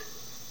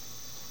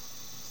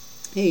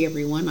Hey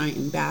everyone, I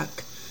am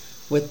back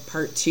with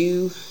part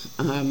two.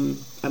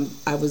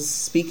 I was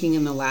speaking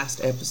in the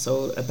last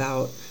episode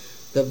about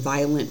the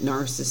violent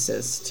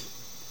narcissist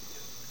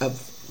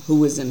of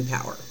who is in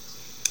power.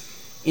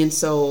 And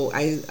so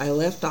I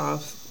left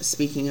off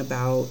speaking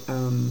about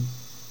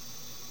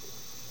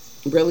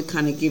really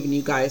kind of giving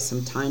you guys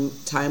some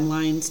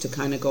timelines to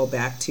kind of go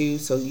back to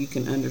so you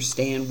can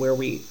understand where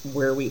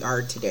we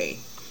are today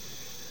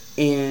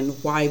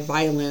and why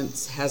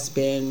violence has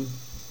been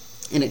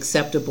an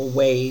acceptable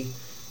way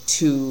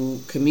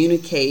to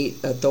communicate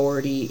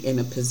authority in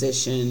a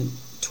position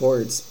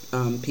towards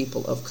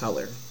people of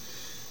color,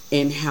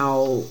 and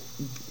how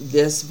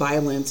this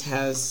violence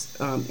has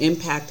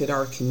impacted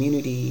our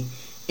community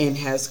and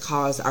has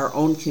caused our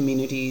own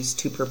communities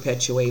to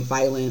perpetuate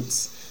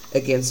violence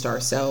against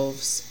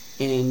ourselves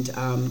and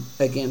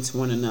against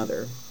one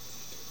another.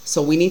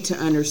 So we need to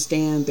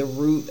understand the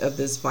root of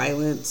this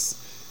violence,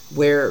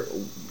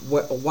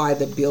 why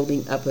the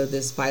building up of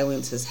this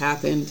violence has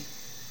happened.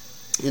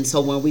 And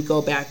so when we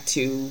go back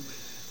to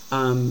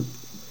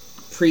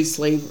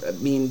pre-slave, I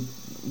mean,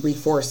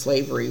 before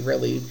slavery,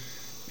 really,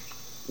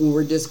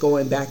 we're just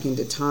going back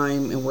into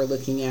time and we're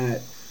looking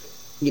at,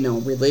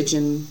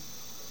 religion,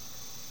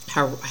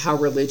 how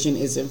religion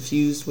is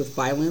infused with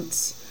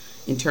violence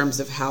in terms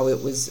of how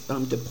it was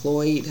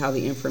deployed, how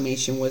the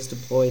information was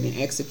deployed and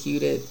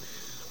executed,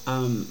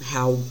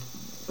 how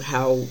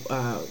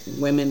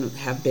women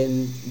have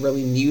been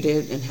really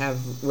muted and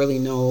have really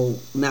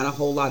not a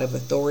whole lot of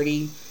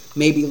authority,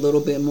 maybe a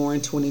little bit more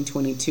in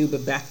 2022,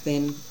 but back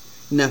then,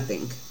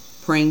 nothing.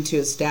 Praying to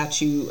a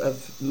statue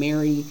of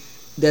Mary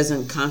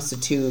doesn't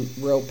constitute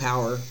real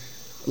power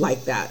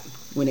like that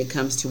when it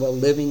comes to a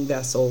living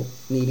vessel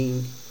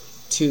needing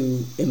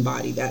to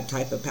embody that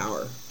type of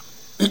power.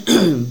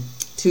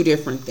 Two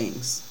different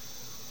things.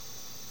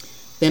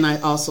 Then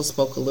I also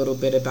spoke a little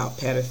bit about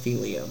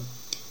pedophilia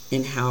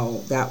and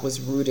how that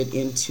was rooted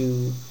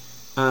into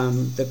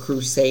the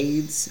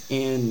Crusades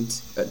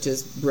and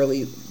just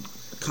really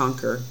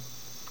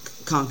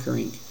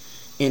conquering,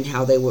 and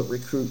how they would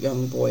recruit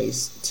young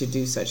boys to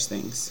do such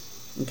things.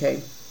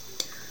 Okay,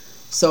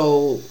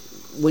 so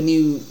when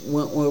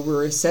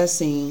we're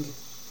assessing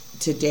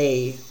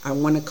today, I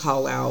want to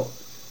call out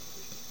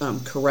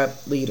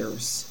corrupt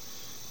leaders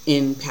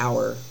in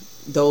power,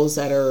 those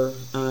that are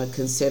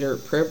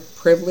considered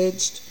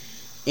privileged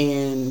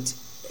and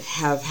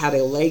have had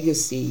a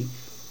legacy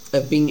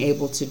of being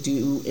able to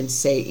do and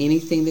say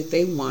anything that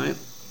they want,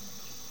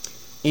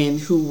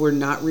 and who were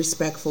not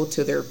respectful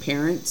to their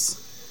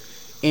parents,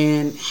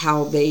 and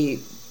how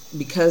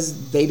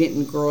because they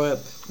didn't grow up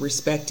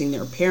respecting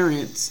their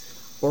parents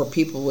or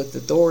people with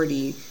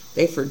authority,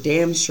 they for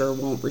damn sure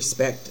won't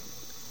respect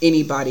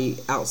anybody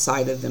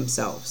outside of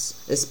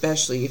themselves,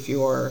 especially if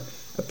you're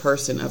a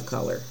person of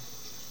color.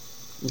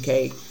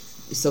 Okay,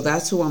 so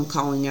that's who I'm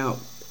calling out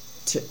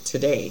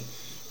today.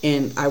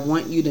 And I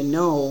want you to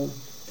know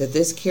that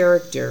this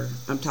character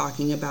I'm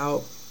talking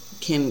about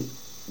can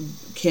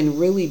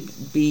really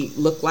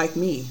look like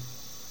me.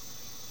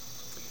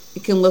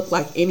 It can look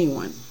like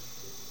anyone.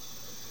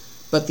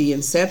 But the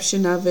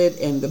inception of it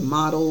and the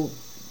model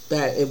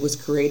that it was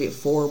created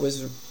for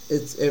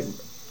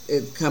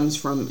it comes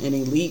from an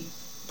elite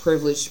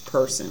privileged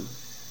person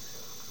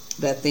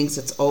that thinks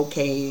it's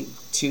okay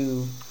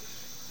to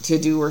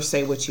do or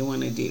say what you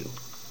want to do.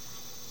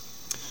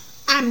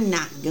 I'm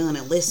not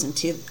gonna listen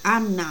to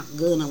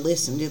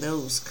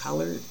those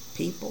colored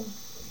people,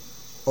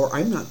 or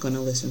I'm not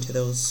gonna listen to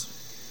those.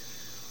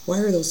 Why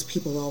are those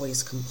people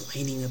always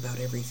complaining about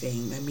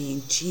everything? I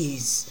mean,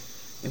 geez.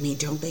 I mean,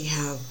 don't they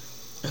have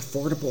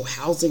affordable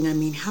housing? I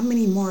mean, how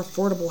many more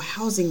affordable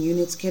housing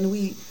units can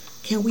we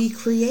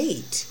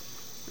create?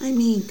 I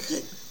mean,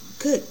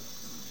 good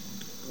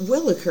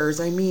willikers.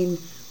 I mean,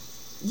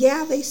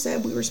 yeah, they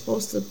said we were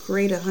supposed to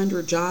create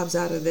 100 jobs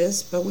out of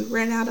this, but we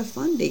ran out of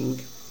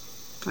funding,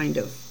 kind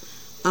of.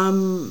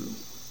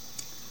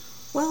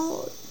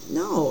 Well,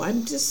 no,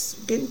 I'm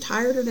just getting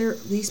tired of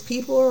these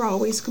people are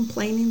always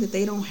complaining that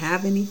they don't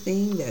have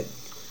anything, that,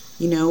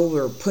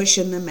 we're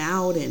pushing them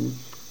out, and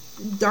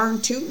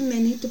darn tootin', they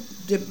need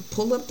to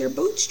pull up their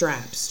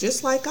bootstraps,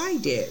 just like I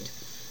did.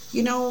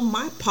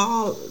 My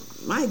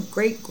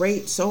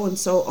great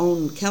so-and-so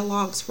owned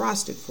Kellogg's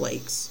Frosted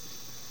Flakes.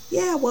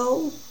 Yeah,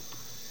 well,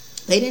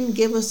 they didn't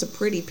give us a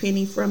pretty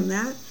penny from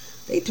that.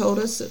 They told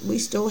us that we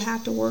still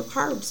had to work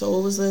hard, so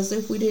it was as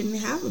if we didn't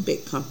have a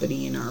big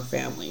company in our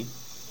family.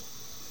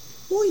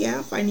 Well, yeah,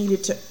 if I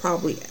needed to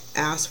probably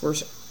ask for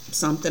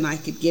something, I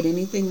could get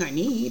anything I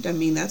need. I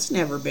mean, that's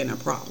never been a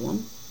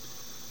problem.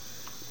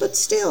 But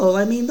still,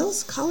 I mean,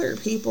 those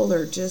colored people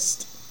are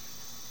just,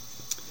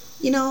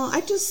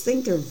 I just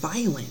think they're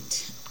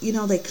violent.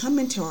 They come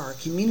into our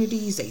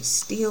communities, they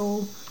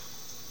steal.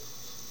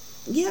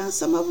 Yeah,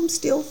 some of them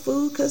steal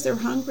food because they're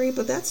hungry,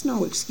 but that's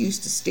no excuse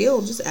to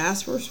steal. Just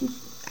ask for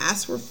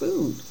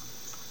food.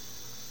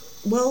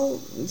 Well,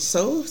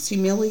 so it's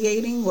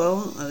humiliating.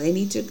 Well, they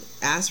need to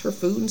ask for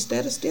food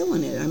instead of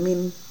stealing it. I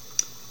mean,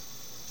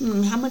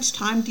 how much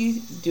time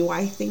do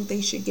I think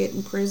they should get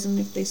in prison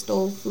if they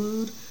stole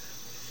food?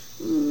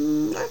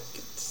 I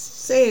could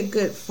say a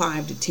good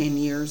 5 to 10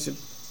 years would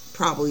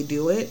probably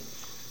do it.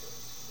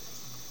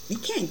 You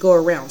can't go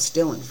around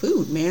stealing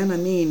food, man. I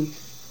mean,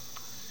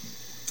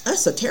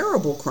 that's a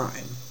terrible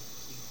crime.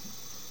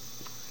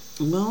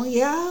 Well,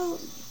 yeah,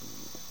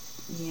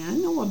 yeah, I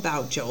know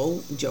about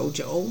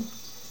Jojo.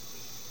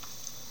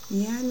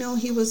 Yeah, I know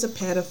he was a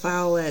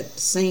pedophile at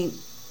St.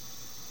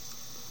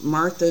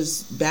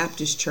 Martha's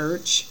Baptist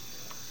Church.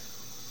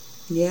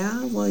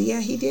 Yeah, well, yeah,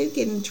 he did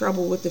get in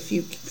trouble with a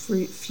few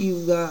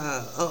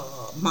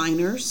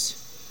minors.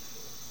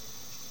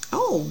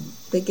 Oh,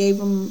 they gave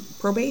him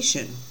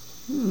probation.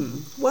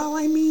 Well,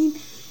 I mean,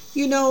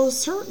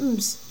 certain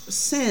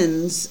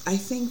sins, I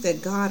think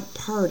that God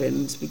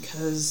pardons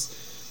because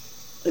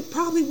it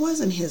probably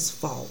wasn't his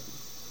fault.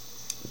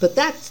 But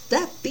that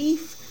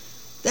thief,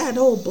 that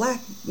old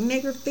black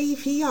nigger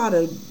thief, he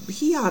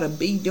oughta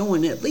be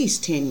doing at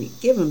least 10.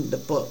 Give him the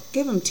book.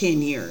 Give him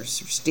 10 years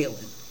for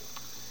stealing.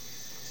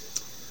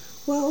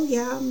 Well,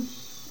 yeah,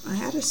 I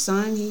had a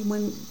son. He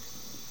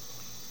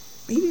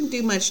didn't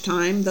do much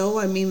time though.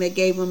 I mean, they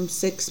gave him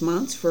 6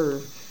 months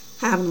for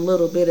having a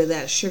little bit of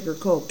that sugar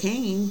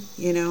cocaine.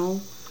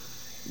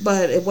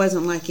 But it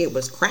wasn't like it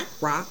was crack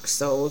rock.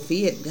 So if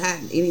he had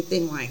gotten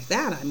anything like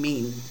that, I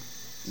mean,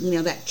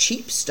 that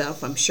cheap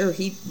stuff, I'm sure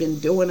he'd been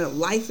doing a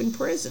life in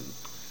prison.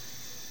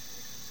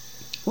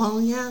 Well,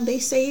 yeah, they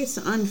say it's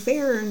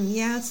unfair, and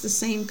yeah, it's the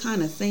same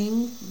kind of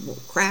thing,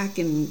 crack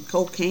and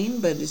cocaine,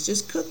 but it's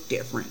just cooked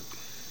different.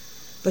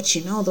 But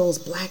those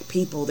black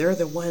people, they're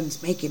the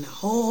ones making a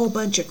whole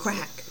bunch of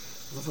crack.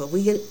 But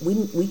we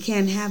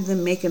can't have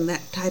them making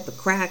that type of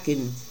crack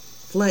and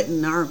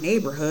flooding our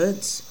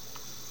neighborhoods.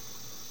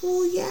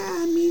 Well,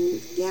 yeah, I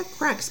mean, yeah,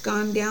 crack's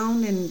gone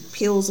down and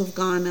pills have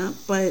gone up,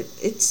 but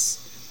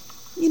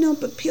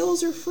but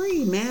pills are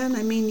free, man.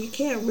 I mean, you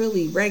can't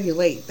really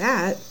regulate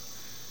that.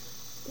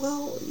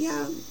 Well,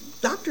 yeah,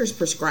 doctors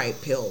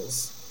prescribe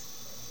pills.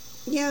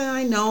 Yeah,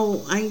 I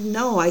know.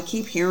 I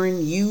keep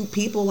hearing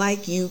people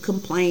like you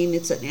complain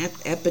it's an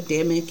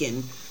epidemic,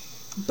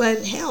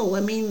 but hell,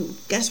 I mean,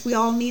 guess we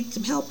all need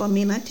some help. I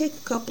mean, I take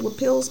a couple of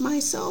pills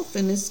myself,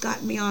 and it's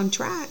got me on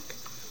track.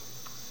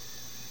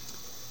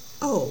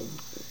 Oh,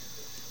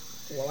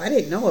 well, I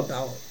didn't know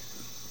about.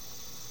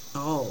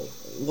 Oh,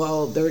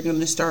 well, they're going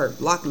to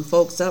start locking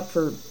folks up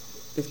for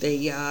if they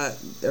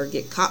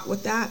get caught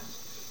with that.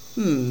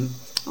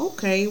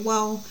 Okay,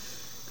 well,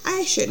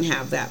 I shouldn't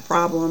have that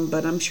problem,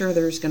 but I'm sure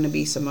there's going to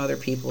be some other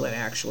people that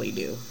actually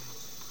do.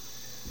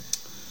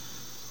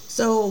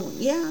 So,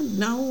 yeah,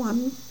 no,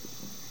 I'm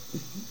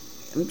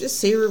just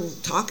here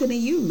talking to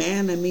you,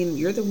 man. I mean,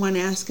 you're the one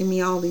asking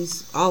me all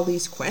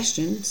these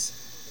questions.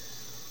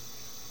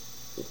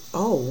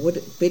 Oh,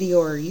 what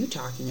video are you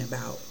talking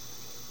about?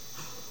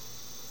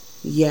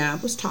 Yeah, I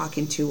was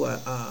talking to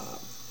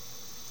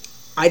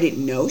I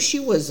didn't know she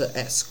was an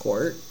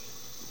escort.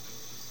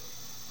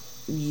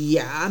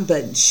 Yeah,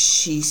 but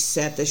she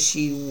said that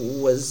she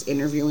was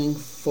interviewing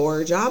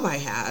for a job I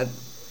had.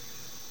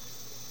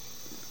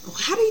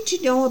 How did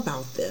you know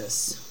about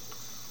this?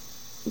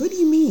 What do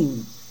you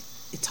mean?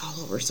 It's all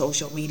over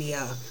social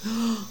media.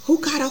 Who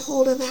got a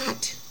hold of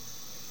that?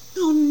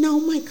 Oh no,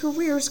 my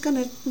wife's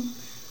gonna,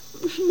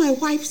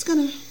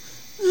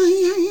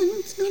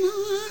 it's gonna.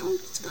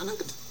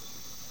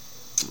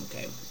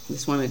 Okay,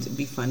 just wanted to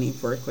be funny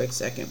for a quick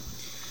second.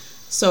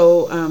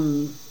 So,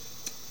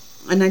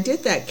 and I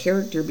did that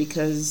character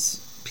because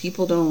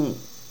people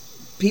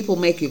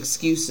make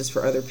excuses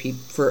for other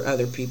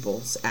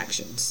people's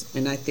actions,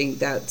 and I think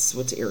that's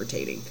what's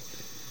irritating.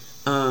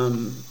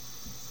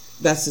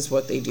 That's just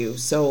what they do.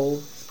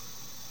 So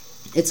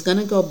it's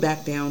gonna go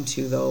back down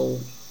to though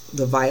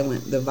the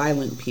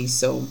violent piece.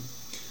 So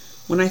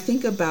when I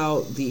think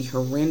about the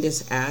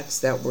horrendous acts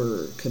that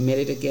were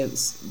committed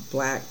against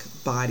black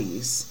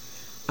bodies,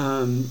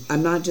 I'm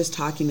not just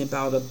talking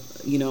about the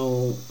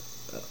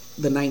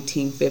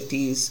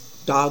 1950s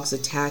dogs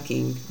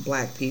attacking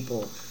black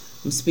people.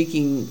 I'm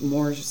speaking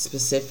more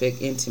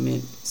specific,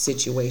 intimate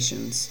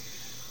situations.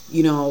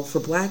 For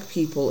black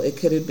people, it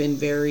could have been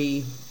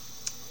very,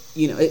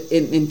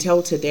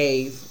 until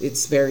today,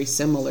 it's very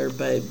similar.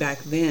 But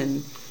back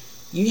then,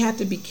 you had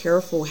to be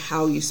careful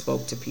how you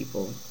spoke to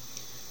people.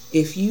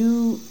 If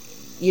you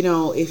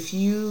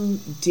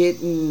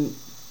didn't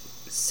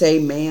say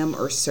ma'am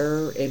or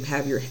sir and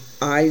have your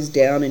eyes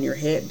down and your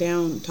head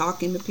down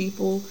talking to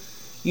people,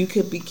 you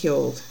could be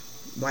killed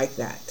like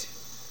that.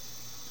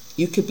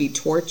 You could be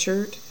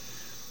tortured.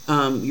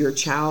 Your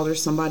child or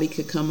somebody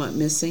could come up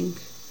missing.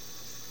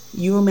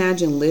 You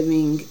imagine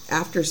living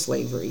after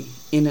slavery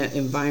in an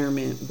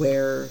environment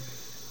where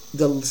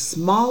the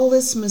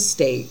smallest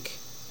mistake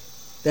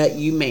that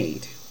you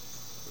made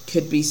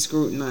could be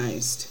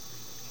scrutinized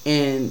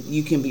and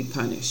you can be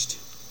punished.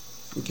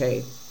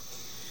 Okay.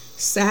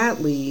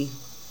 Sadly,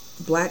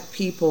 black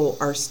people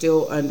are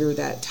still under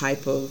that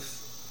type of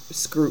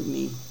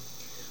scrutiny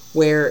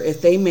where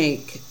if they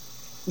make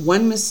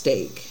one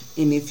mistake,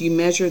 and if you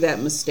measure that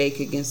mistake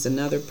against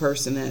another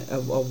person, a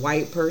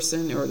white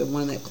person or the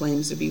one that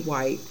claims to be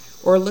white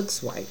or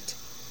looks white,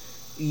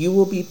 you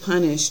will be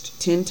punished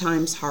 10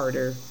 times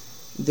harder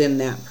than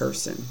that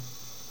person.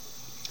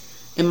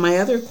 And my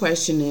other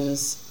question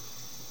is,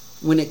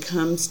 when it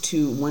comes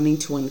to wanting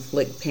to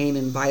inflict pain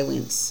and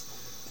violence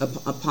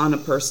upon a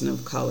person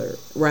of color,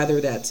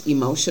 rather that's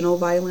emotional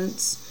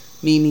violence,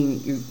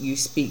 meaning you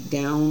speak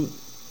down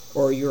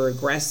or you're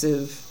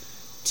aggressive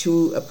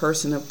to a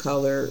person of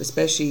color,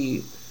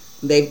 especially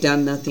they've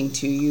done nothing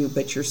to you,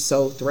 but you're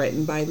so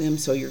threatened by them,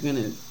 so you're going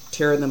to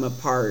tear them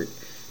apart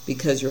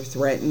because you're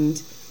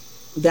threatened.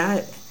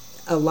 That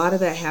a lot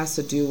of that has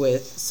to do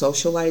with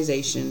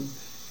socialization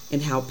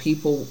and how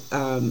people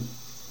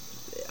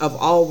of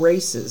all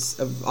races,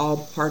 of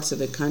all parts of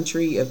the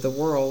country, of the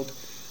world,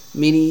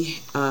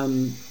 many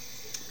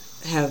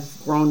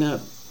have grown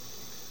up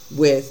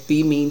with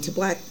be mean to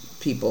black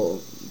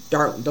people.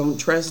 Don't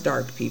trust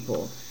dark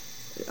people.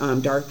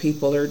 Dark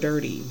people are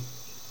dirty.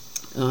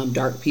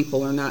 Dark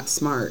people are not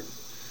smart.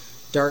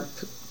 Dark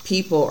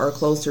people are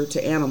closer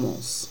to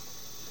animals.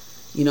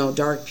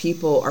 Dark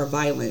people are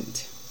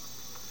violent.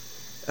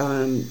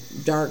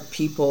 Dark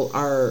people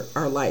are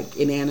like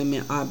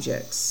inanimate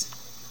objects.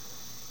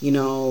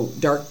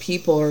 Dark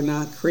people are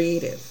not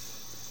creative.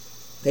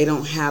 They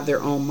don't have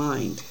their own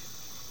mind.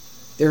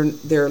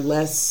 They're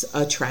less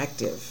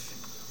attractive.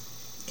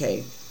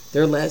 Okay,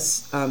 they're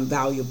less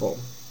valuable.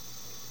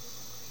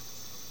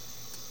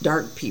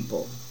 Dark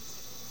people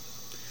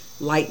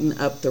lighten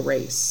up the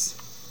race.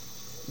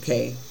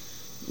 Okay,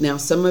 now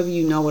some of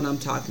you know what I'm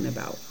talking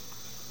about.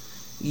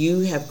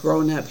 You have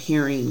grown up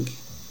hearing,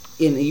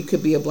 and you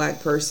could be a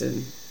black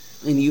person,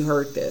 and you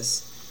heard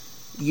this.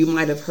 You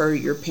might have heard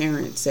your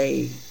parents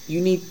say,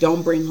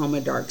 don't bring home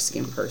a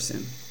dark-skinned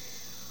person.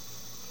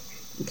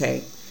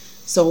 Okay,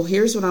 so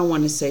here's what I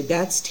want to say.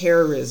 That's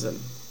terrorism.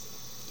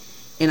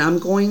 And I'm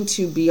going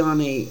to be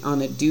on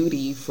a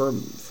duty for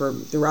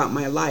throughout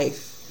my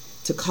life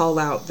to call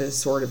out this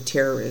sort of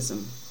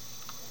terrorism.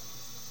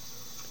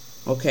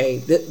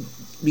 Okay,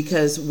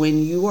 because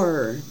when you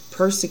are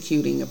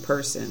persecuting a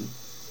person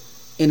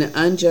in an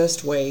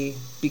unjust way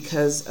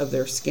because of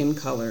their skin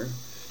color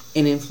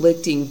and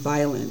inflicting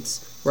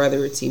violence,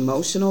 whether it's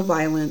emotional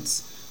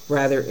violence,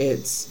 whether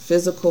it's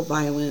physical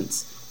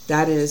violence,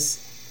 that is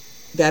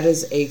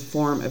a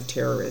form of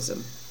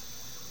terrorism.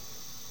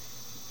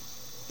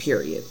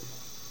 Period.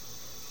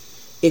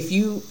 If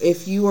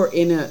you are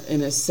in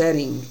a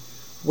setting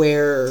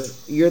where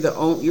you're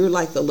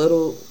like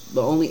the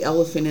only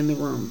elephant in the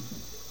room,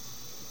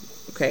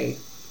 okay,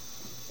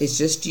 it's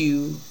just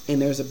you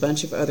and there's a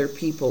bunch of other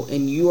people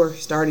and you are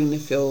starting to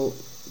feel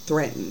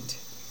threatened.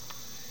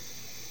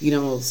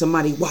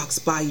 Somebody walks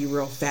by you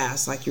real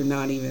fast like you're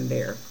not even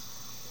there.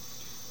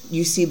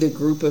 You see the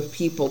group of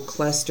people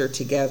cluster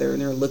together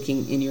and they're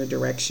looking in your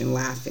direction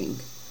laughing.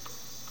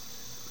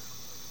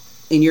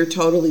 And you're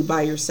totally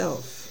by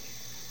yourself.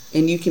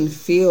 And you can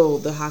feel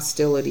the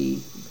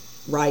hostility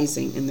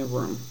rising in the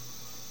room.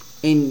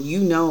 And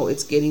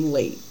it's getting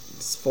late.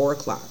 It's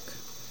 4:00.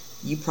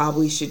 You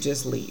probably should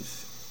just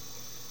leave.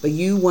 But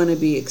you want to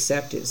be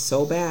accepted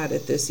so bad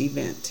at this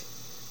event.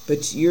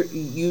 But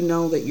you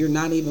know that you're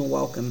not even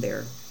welcome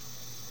there.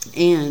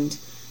 And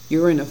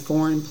you're in a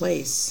foreign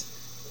place.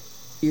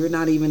 You're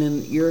not even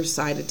in your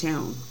side of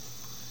town.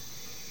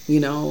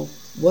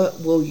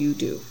 What will you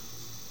do?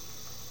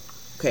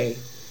 Okay.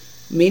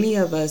 Many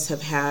of us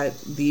have had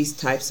these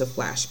types of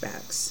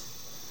flashbacks.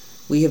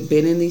 We have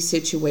been in these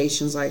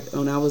situations, like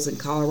when I was in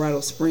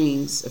Colorado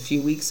Springs a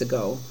few weeks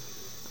ago.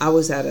 I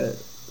was at a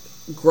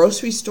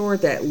grocery store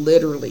that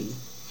literally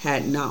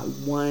had not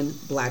one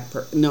black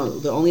person. No,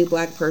 the only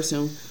black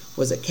person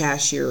was a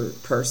cashier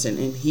person,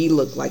 and he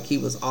looked like he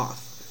was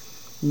off.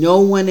 No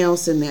one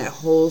else in that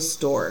whole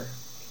store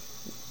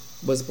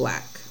was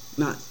black.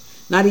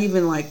 Not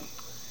even like,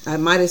 I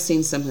might have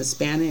seen some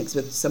Hispanics,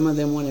 but some of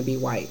them want to be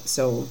white.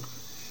 So,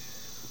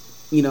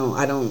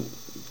 I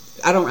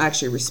don't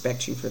actually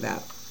respect you for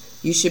that.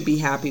 You should be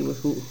happy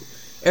with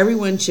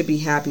everyone should be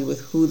happy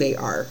with who they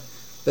are.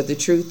 But the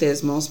truth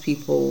is, most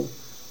people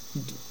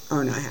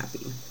are not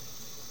happy.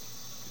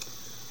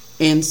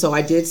 And so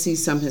I did see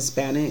some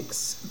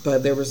Hispanics,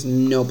 but there was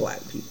no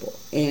black people.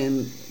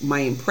 And my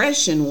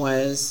impression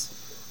was,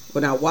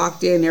 when I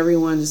walked in,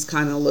 everyone just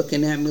kind of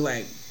looking at me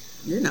like,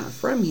 you're not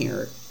from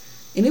here.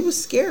 And it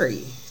was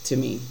scary to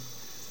me.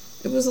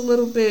 It was a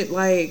little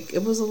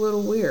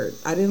weird.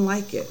 I didn't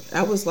like it.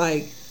 I was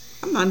like,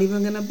 I'm not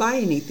even going to buy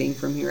anything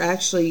from here. I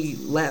actually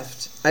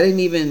left. I didn't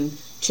even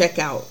check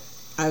out.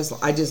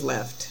 I just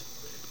left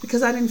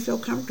because I didn't feel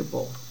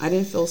comfortable. I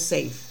didn't feel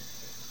safe.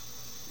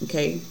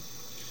 Okay.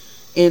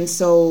 And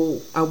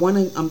so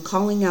I'm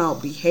calling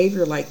out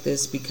behavior like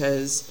this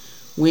because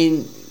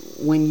when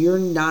you're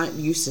not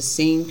used to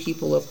seeing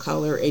people of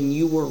color and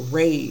you were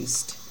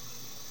raised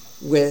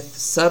with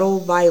subtle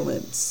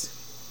violence,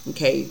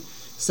 okay,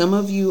 some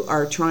of you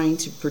are trying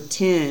to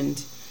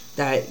pretend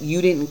that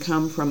you didn't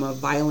come from a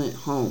violent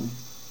home.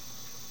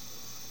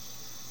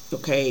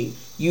 Okay,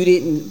 you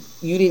didn't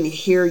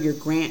hear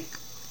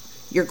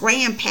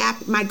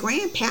my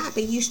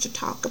grandpapa used to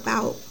talk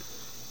about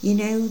You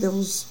know,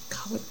 those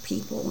colored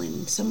people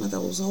and some of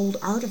those old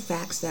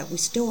artifacts that we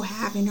still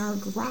have in our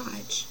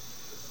garage.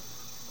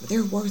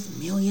 They're worth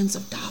millions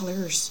of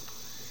dollars.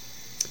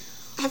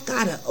 I've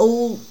got an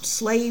old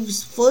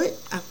slave's foot.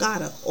 I've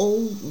got an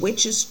old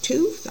witch's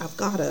tooth. I've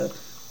got a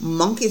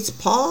monkey's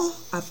paw.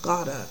 I've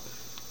got I've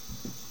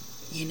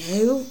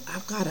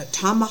got a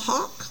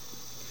tomahawk.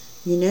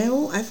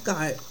 I've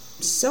got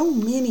so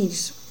many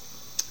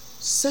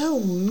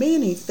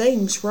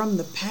things from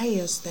the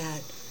past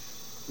that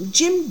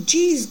Jim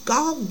G's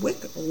God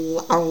wicker,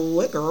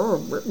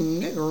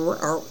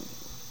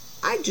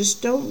 I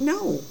just don't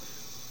know.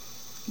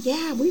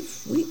 Yeah, we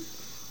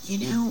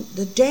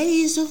the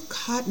days of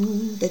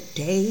cotton, the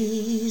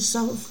days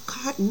of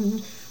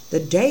cotton, the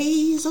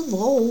days of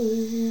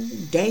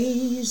old,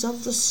 days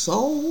of the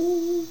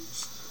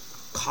souls,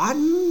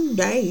 cotton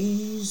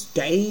days,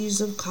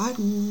 days of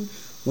cotton,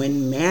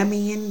 when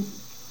Mammy and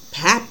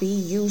Pappy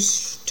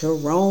used to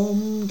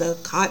roam the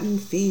cotton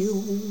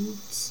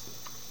fields.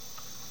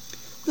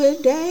 The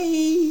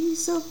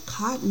days of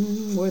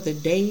cotton were the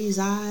days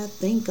I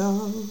think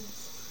of,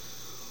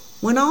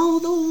 when all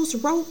those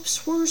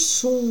ropes were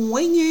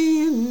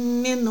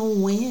swinging in the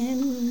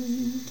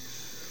wind,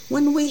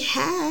 when we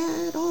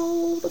had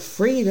all the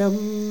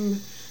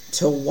freedom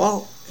to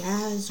walk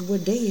as we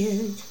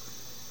did.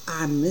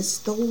 I miss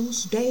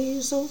those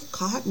days of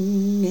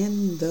cotton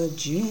and the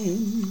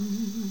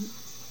gin.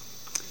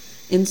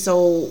 And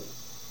so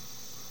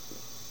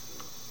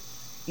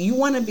you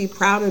want to be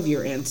proud of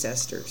your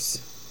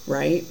ancestors,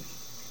 right?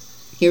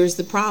 Here's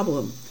the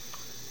problem.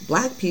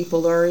 Black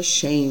people are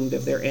ashamed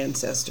of their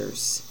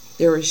ancestors.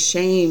 They're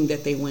ashamed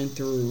that they went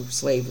through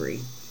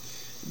slavery.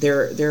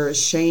 They're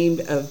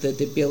ashamed of the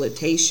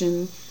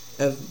debilitation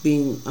of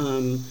being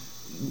also,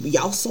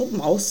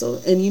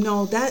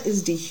 and that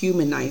is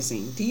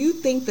dehumanizing. Do you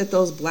think that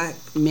those black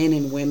men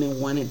and women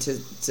wanted to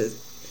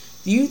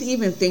do you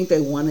even think they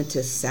wanted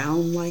to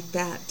sound like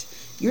that?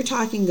 You're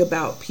talking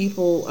about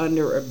people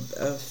under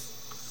a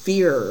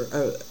fear,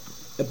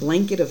 a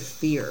blanket of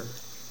fear.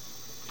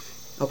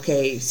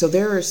 Okay, so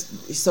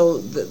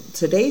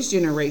today's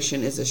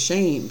generation is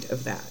ashamed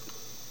of that,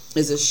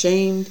 is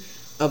ashamed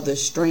of the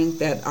strength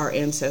that our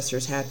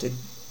ancestors had to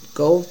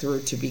go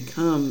through to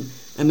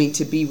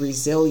to be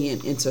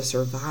resilient and to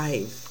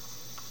survive.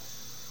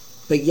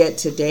 But yet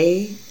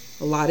today,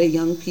 a lot of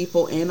young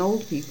people and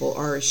old people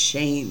are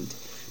ashamed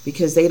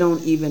because they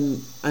don't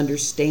even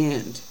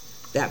understand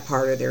that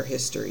part of their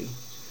history.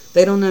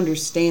 They don't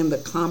understand the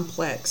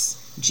complex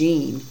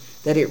gene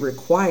that it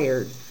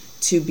required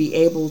to be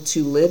able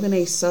to live in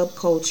a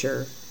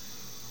subculture,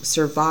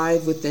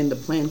 survive within the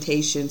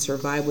plantation,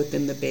 survive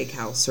within the big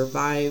house,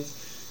 survive,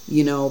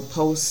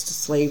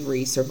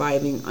 post-slavery,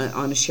 surviving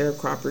on a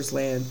sharecropper's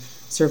land,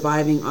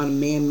 surviving on a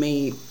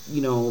man-made,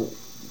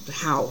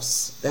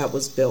 house that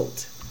was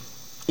built,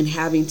 and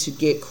having to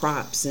get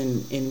crops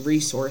and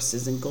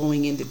resources and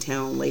going into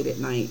town late at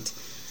night,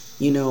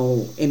 in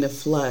a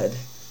flood.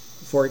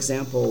 For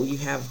example, you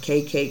have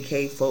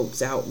KKK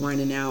folks out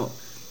running out,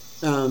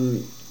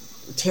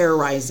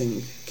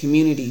 terrorizing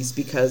communities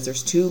because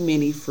there's too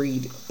many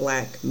freed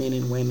black men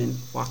and women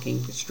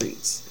walking the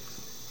streets.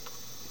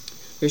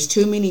 There's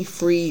too many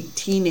freed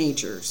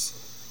teenagers,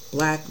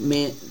 black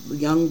men,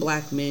 young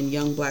black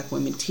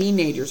women,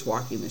 teenagers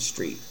walking the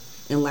street.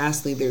 And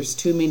lastly, there's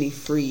too many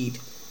freed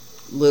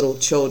little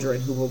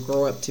children who will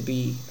grow up to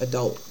be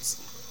adults,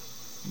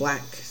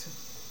 black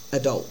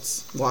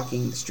adults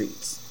walking the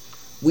streets.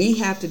 We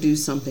have to do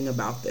something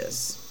about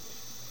this.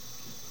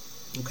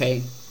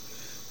 Okay?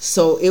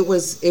 So it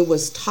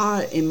was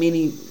taught in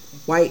many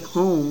white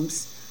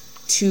homes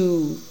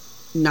to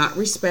not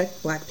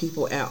respect black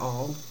people at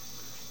all,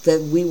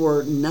 that we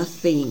were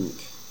nothing,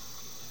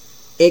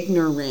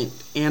 ignorant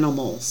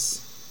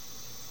animals,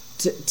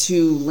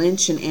 to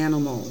lynch an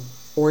animal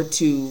or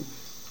to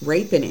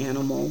rape an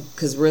animal,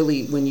 because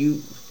really when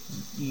you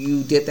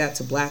did that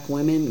to black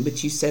women,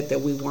 but you said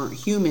that we weren't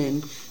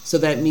human, so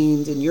that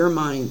means in your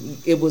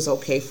mind it was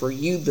okay for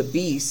you, the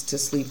beast, to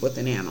sleep with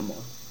an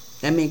animal.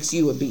 That makes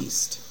you a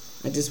beast.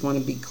 I just want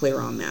to be clear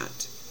on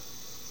that.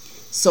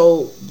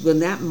 So when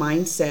that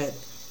mindset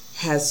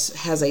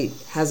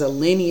has a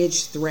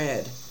lineage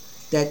thread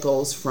that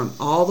goes from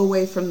all the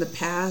way from the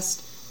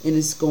past and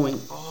is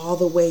going all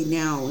the way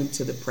now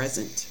into the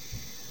present.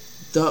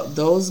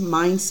 Those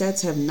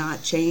mindsets have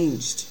not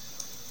changed.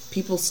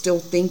 People still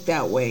think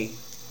that way.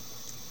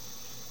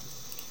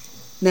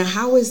 Now,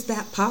 how is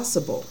that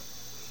possible?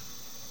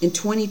 In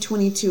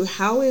 2022,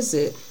 how is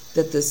it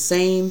that the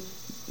same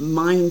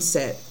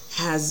mindset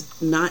has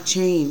not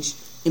changed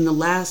in the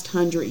last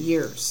 100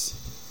 years?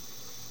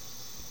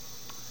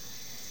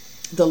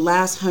 The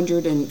last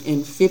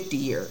 150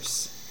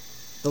 years?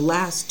 The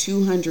last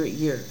 200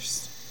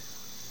 years?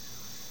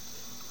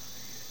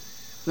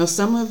 Now,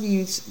 some of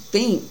you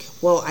think,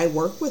 well, I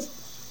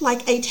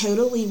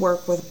totally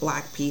work with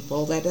black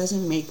people. That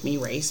doesn't make me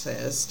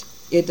racist.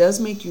 It does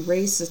make you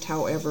racist,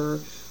 however,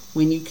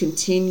 when you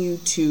continue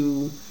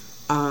to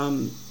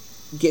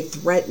get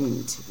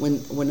threatened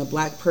when a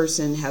black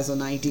person has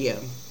an idea.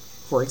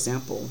 for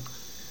example,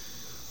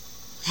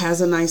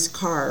 has a nice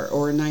car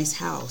or a nice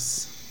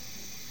house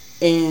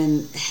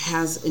and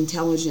has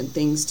intelligent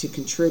things to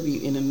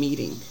contribute in a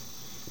meeting.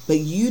 But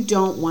you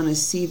don't want to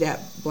see that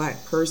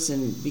black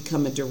person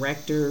become a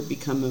director,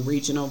 become a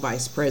regional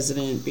vice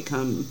president,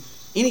 become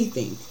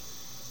anything.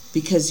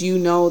 Because you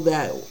know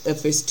that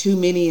if there's too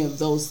many of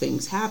those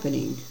things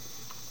happening,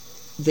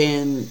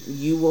 then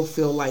you will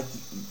feel like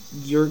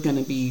you're going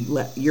to be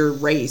your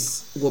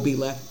race will be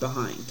left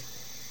behind.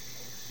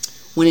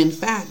 When in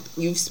fact,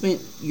 you've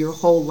spent your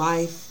whole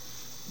life,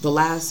 the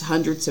last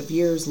hundreds of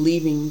years,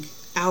 leaving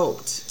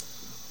out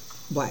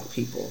black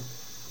people.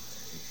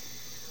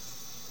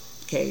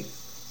 Okay.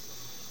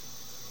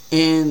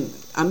 And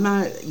I'm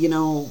not,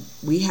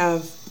 we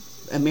have,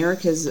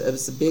 America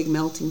is a big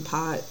melting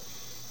pot,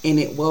 and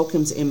it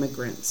welcomes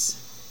immigrants.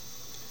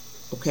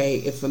 Okay.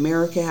 If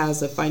America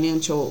has a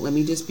financial, let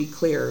me just be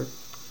clear,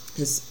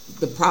 because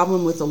the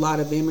problem with a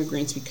lot of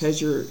immigrants,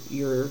 because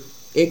you're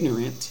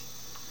ignorant,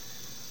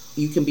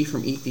 you can be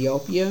from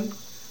Ethiopia,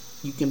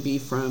 you can be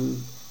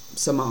from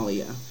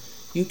Somalia,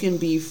 you can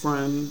be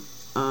from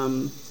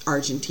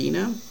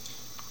Argentina,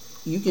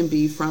 you can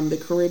be from the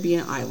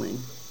Caribbean island.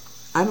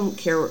 I don't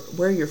care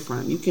where you're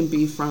from. You can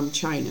be from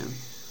China.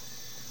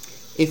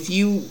 If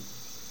you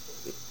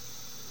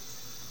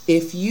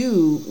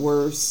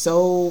were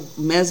so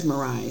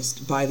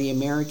mesmerized by the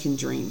American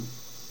dream,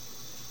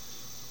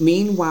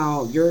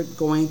 meanwhile you're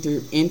going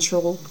through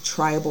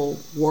intra-tribal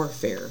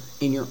warfare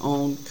in your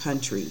own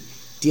country,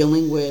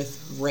 dealing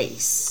with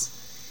race,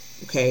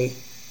 okay?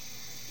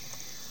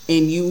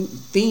 And you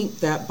think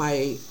that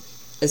by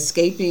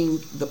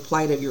escaping the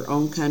plight of your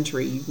own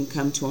country, you can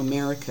come to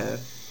America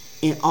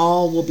and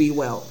all will be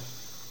well.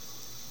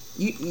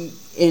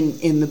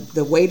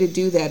 The way to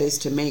do that is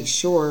to make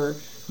sure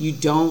you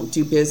don't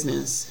do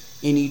business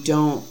and you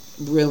don't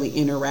really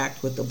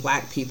interact with the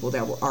black people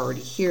that were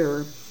already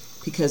here,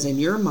 because in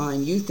your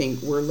mind you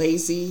think we're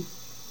lazy,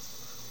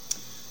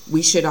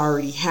 we should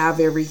already have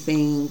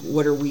everything,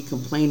 what are we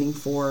complaining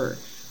for?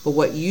 But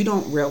what you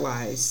don't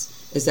realize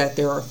is that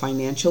there are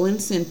financial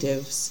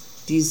incentives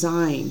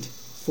designed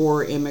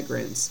for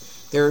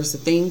immigrants. There's a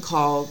thing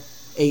called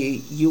a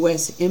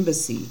U.S.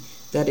 embassy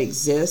that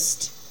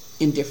exists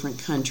in different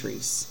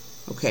countries.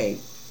 Okay.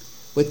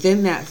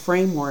 Within that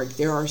framework,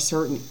 there are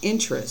certain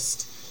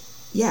interests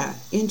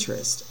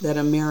that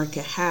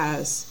America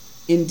has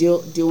in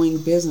doing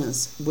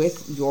business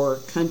with your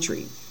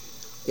country.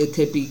 It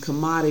could be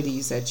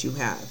commodities that you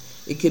have.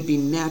 It could be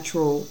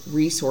natural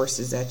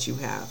resources that you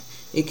have.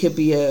 It could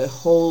be a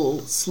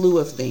whole slew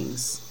of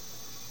things.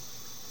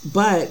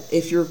 But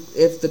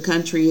if the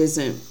country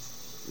isn't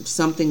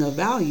something of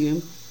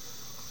value,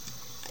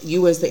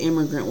 you as the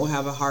immigrant will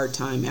have a hard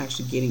time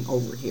actually getting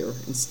over here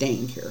and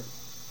staying here.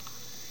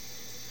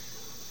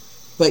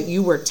 But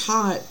you were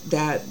taught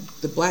that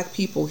the black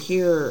people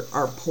here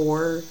are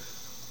poor,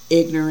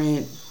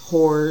 ignorant,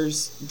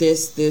 whores,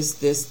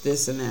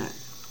 this, and that.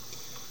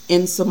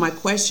 And so my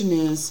question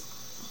is,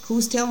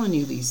 who's telling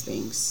you these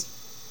things?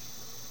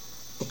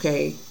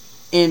 Okay?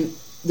 And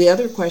the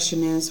other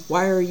question is,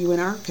 why are you in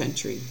our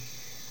country?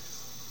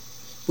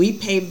 We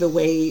paved the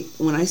way.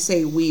 When I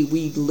say we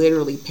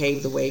literally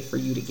paved the way for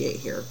you to get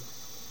here.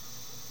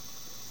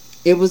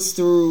 It was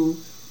through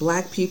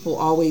black people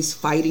always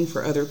fighting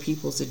for other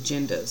people's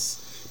agendas,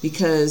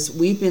 because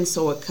we've been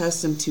so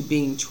accustomed to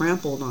being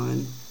trampled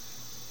on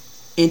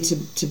and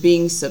to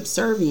being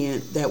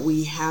subservient that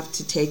we have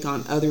to take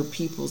on other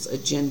people's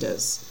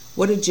agendas.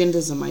 What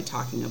agendas am I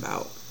talking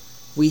about?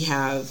 We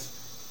have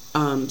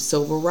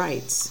civil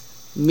rights.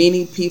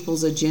 Many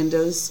people's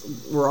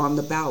agendas were on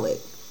the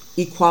ballot.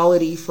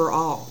 Equality for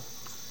all.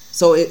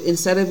 So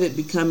instead of it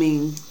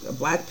becoming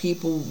black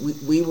people,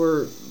 we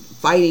were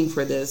fighting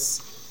for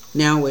this.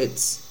 Now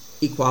it's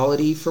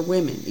equality for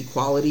women,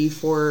 equality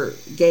for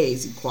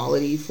gays,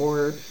 equality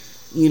for,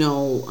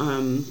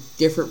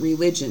 different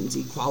religions,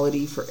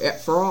 equality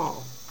for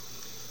all.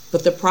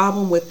 But the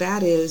problem with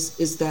that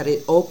is that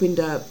it opened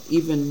up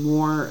even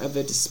more of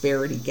a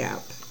disparity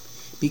gap,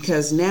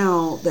 because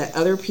now that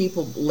other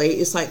people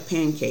it's like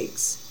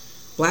pancakes.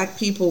 Black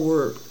people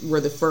were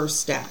the first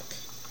stack.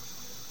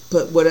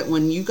 But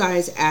when you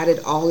guys added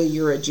all of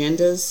your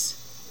agendas,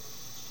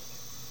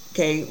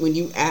 okay, when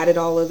you added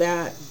all of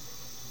that,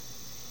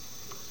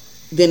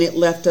 then it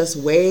left us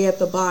way at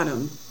the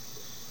bottom.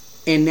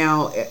 And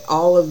now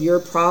all of your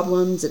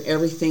problems and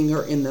everything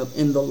are in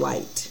the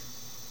light.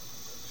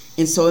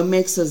 And so it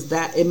makes it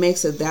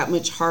that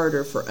much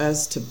harder for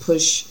us to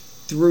push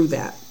through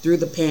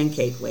the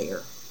pancake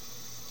layer.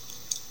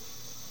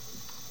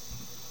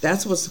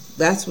 That's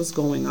what's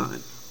going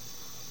on.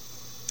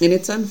 And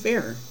it's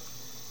unfair.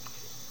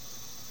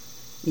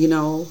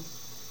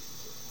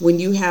 When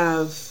you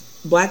have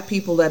black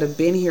people that have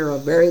been here a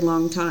very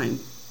long time,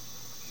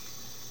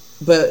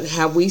 but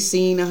have we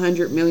seen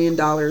 $100 million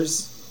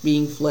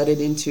being flooded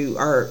into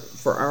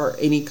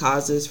any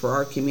causes for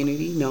our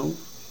community? No,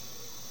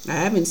 I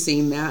haven't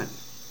seen that.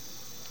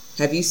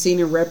 Have you seen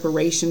a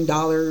reparation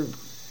dollar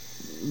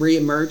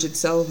reemerge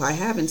itself? I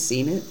haven't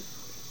seen it.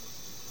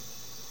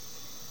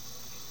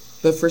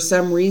 But for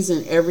some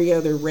reason, every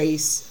other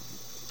race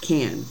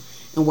can.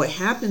 And what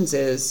happens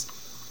is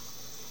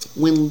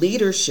when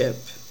leadership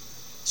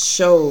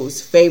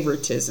shows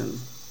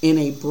favoritism in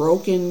a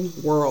broken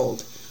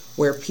world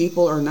where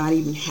people are not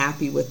even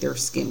happy with their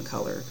skin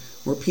color,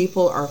 where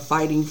people are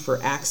fighting for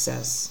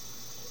access,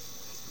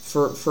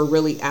 for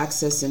really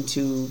access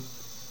into,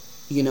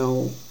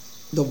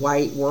 the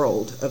white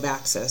world of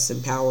access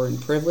and power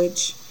and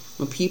privilege,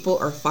 when people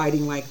are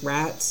fighting like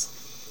rats,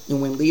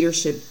 and when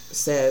leadership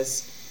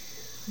says,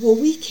 well,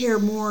 we care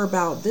more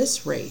about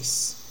this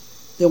race,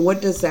 then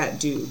what does that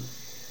do?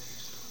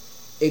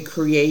 It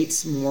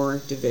creates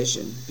more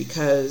division,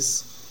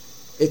 because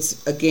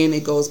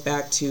it goes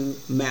back to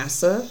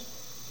massa.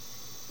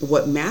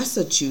 What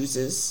massa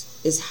chooses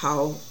is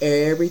how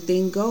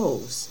everything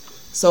goes.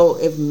 So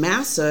if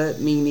massa,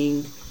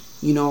 meaning,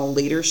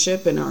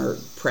 leadership and our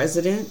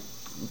president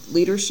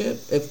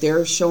leadership, if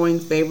they're showing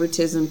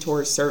favoritism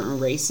towards certain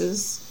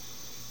races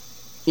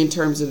in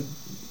terms of,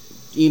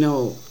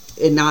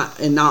 and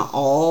not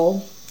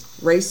all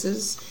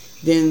races,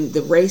 then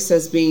the race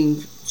that's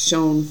being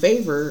shown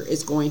favor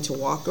is going to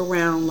walk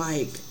around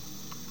like,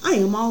 I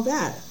am all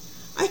that.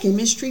 I can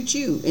mistreat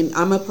you. And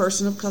I'm a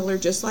person of color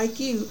just like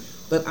you,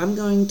 but I'm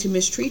going to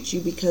mistreat you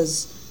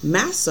because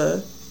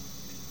massa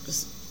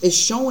is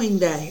showing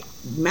that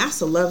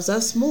massa loves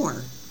us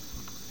more.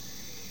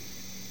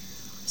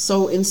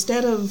 So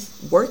instead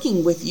of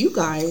working with you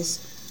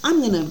guys,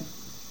 I'm gonna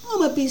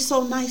be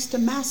so nice to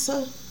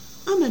massa.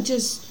 I'm gonna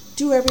just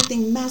do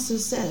everything massa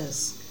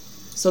says.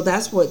 So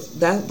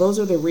those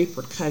are the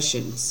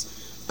repercussions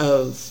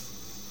of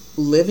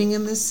living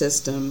in this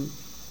system,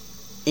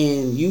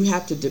 and you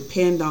have to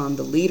depend on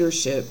the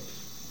leadership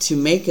to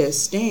make a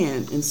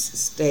stand and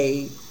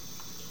stay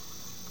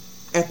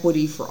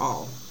equity for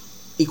all,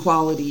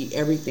 equality,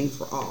 everything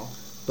for all.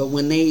 But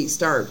when they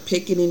start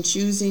picking and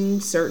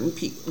choosing certain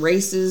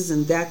races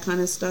and that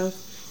kind of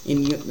stuff,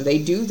 and they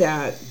do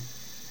that,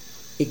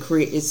 it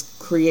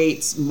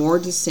creates more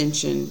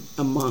dissension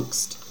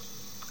amongst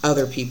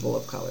other people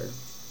of color.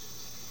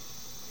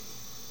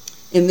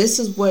 And this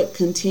is what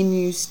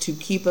continues to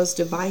keep us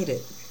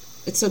divided.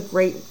 It's a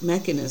great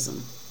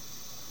mechanism.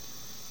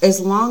 As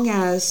long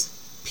as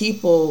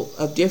people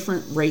of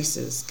different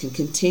races can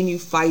continue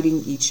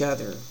fighting each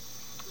other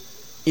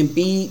and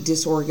be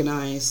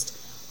disorganized,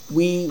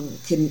 we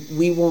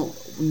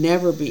won't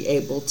never be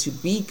able to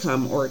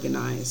become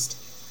organized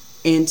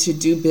and to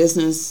do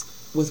business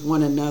with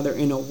one another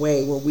in a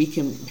way where we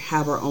can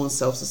have our own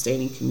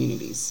self-sustaining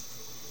communities.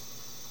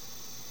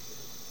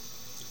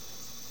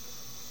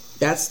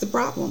 That's the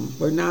problem.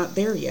 We're not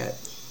there yet.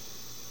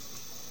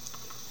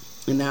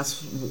 And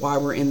that's why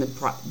we're in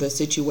the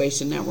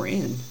situation that we're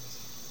in.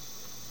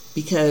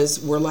 Because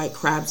we're like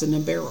crabs in a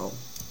barrel.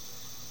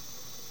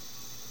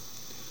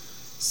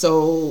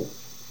 So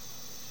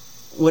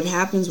what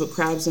happens with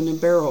crabs in a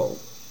barrel?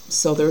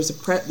 So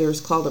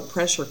there's called a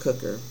pressure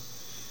cooker.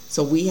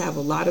 So we have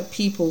a lot of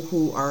people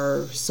who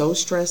are so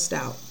stressed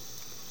out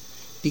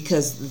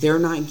because they're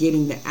not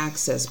getting the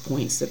access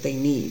points that they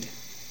need.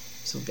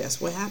 So guess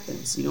what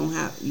happens? You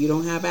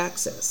don't have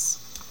access.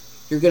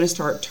 You're going to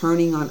start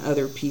turning on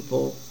other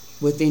people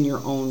within your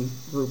own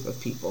group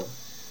of people,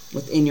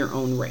 within your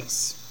own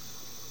race.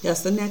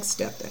 That's the next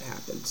step that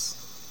happens.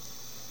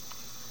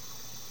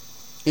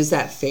 Is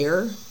that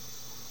fair?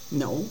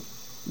 No,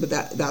 but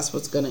that's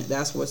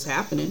what's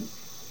happening.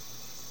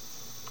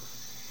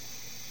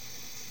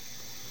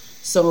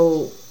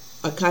 So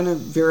I kind of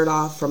veered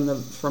off from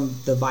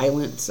the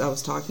violence I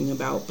was talking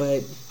about,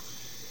 but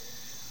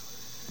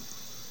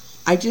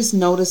I just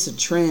noticed a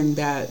trend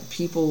that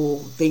people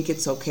think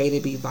it's okay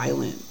to be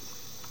violent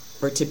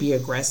or to be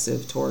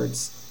aggressive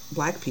towards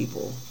black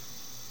people.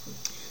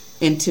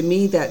 And to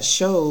me, that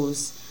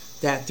shows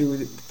that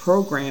through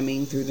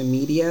programming, through the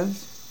media,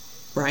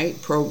 right?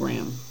 It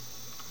programs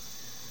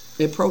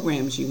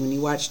you. When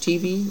you watch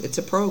TV, it's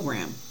a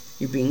program.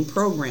 You're being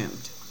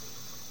programmed.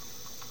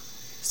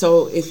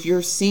 So if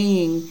you're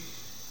seeing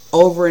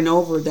over and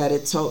over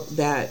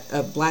that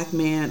a black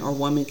man or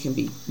woman can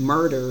be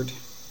murdered,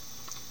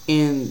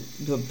 and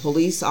the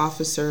police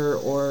officer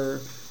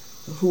or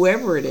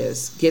whoever it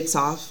is gets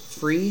off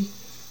free,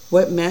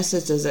 what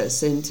message does that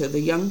send to the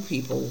young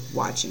people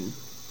watching?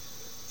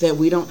 That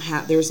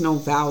there's no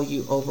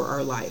value over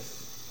our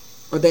life,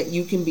 or that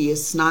you can be a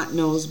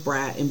snot-nosed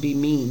brat and be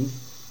mean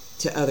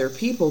to other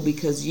people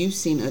because you've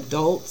seen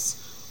adults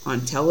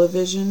on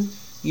television,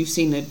 you've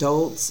seen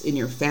adults in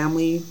your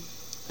family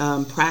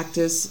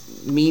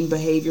practice mean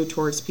behavior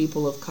towards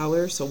people of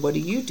color. So what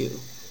do?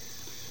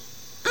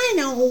 I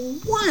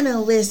don't want to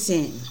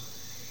listen.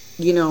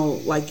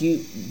 Like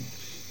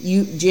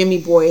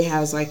Jimmy Boy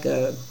has like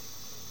a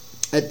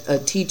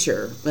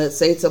teacher. Let's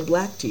say it's a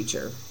black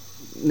teacher.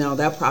 No,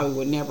 that probably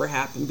would never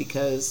happen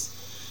because,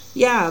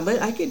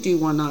 I could do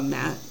one on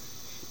that.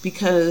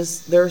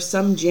 Because there are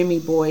some Jimmy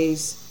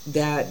Boys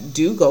that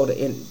do go to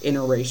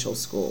interracial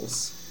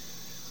schools.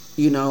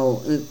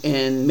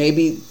 And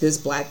maybe this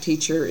black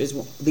teacher is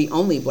the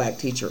only black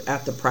teacher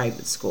at the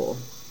private school.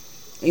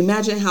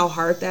 Imagine how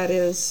hard that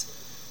is.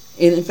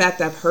 And in fact,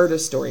 I've heard of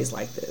stories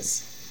like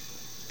this.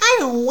 I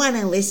don't want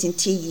to listen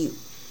to you,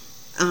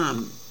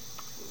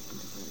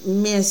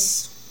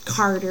 Miss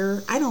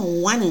Carter. I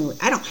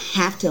don't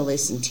have to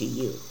listen to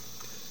you.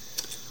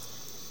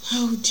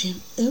 Oh,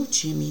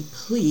 Jimmy,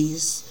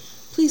 please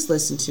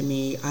listen to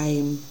me.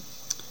 I'm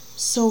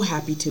so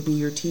happy to be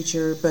your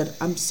teacher, but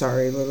I'm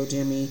sorry, little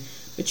Jimmy,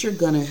 but you're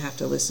gonna have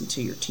to listen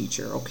to your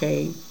teacher,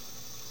 okay?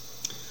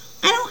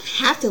 I don't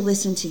have to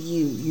listen to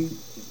you.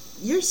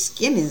 Your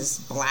skin is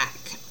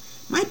black.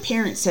 My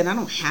parents said I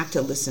don't have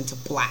to listen to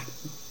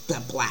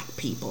the black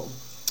people.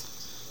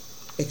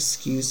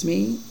 Excuse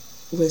me?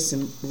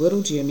 Listen,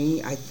 little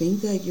Jimmy, I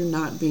think that you're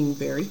not being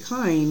very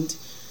kind.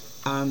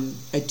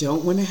 I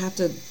don't want to have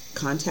to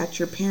contact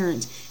your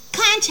parents.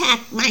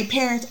 Contact my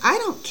parents? I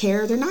don't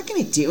care. They're not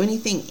going to do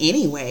anything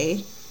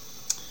anyway.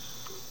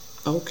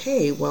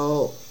 Okay,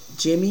 well,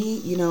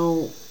 Jimmy,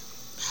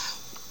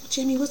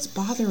 Jimmy, what's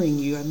bothering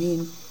you? I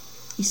mean,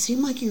 you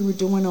seem like you were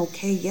doing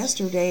okay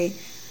yesterday.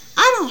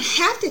 I don't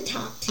have to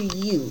talk to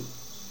you.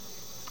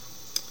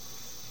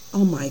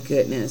 Oh my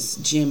goodness,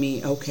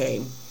 Jimmy.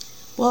 Okay.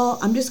 Well,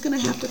 I'm just going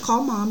to have to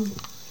call Mom.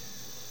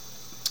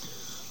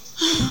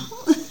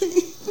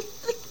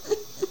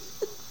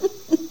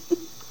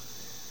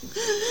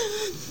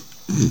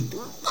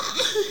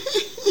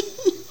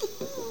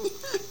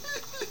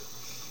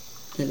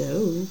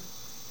 Hello?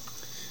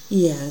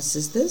 Yes,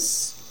 is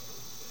this?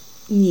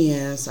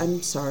 Yes,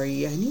 I'm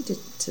sorry. I need to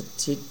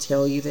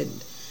tell you that,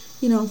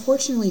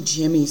 unfortunately,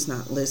 Jimmy's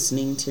not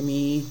listening to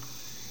me.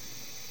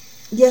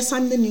 Yes,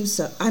 I'm the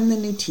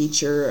new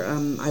teacher.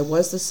 I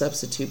was the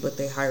substitute, but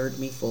they hired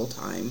me full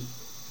time.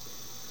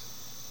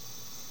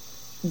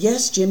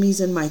 Yes,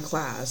 Jimmy's in my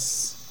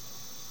class.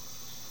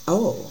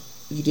 Oh,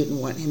 you didn't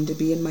want him to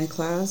be in my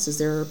class? Is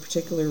there a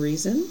particular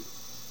reason?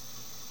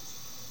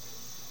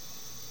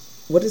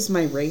 What does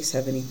my race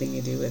have anything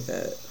to do with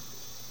it?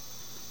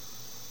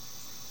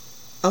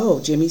 Oh,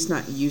 Jimmy's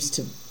not used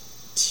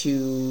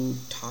to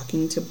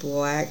talking to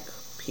black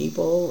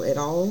people at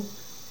all?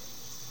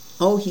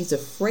 Oh, he's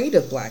afraid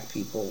of black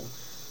people.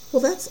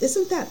 Well,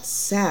 isn't that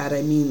sad?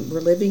 I mean, we're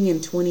living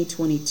in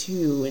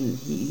 2022, and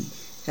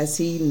has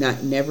he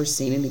never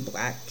seen any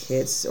black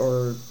kids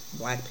or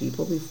black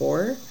people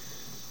before?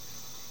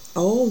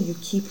 Oh, you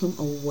keep him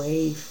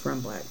away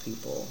from black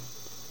people.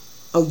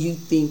 Oh, you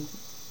think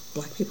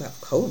black people have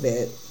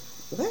COVID?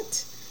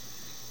 What?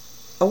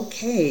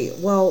 Okay,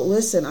 well,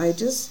 listen, I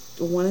just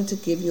wanted to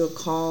give you a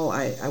call.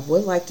 I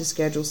would like to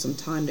schedule some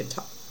time to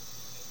talk.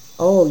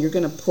 Oh, you're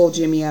going to pull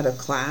Jimmy out of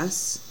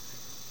class?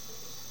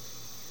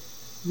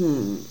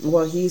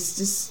 Well, he's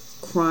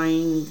just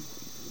crying,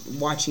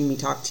 watching me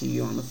talk to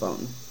you on the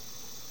phone.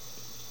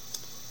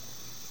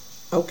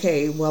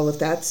 Okay, well, if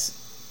that's,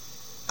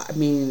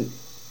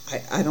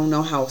 I don't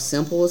know how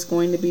simple it's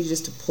going to be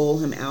just to pull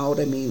him out.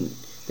 I mean,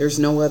 there's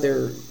no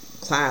other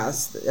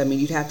class. I mean,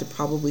 you'd have to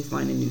probably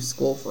find a new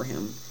school for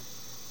him.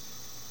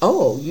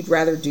 Oh, you'd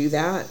rather do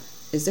that?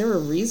 Is there a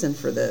reason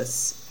for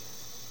this?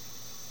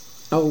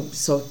 Oh,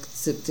 so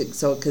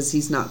because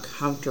he's not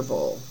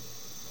comfortable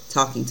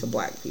talking to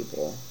black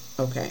people.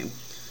 Okay.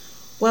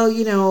 Well,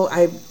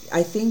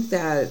 I think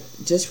that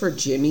just for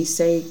Jimmy's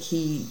sake,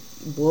 he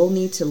will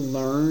need to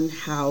learn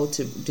how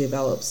to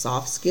develop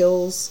soft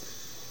skills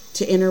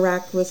to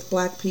interact with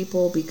black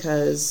people,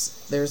 because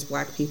there's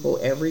black people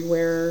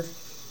everywhere.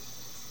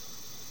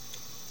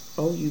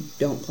 Oh, you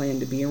don't plan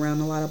to be around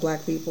a lot of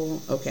black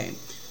people? Okay.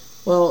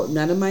 Well,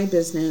 none of my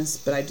business,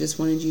 but I just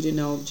wanted you to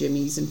know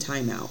Jimmy's in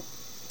timeout.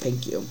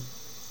 Thank you.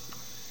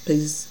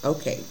 Please,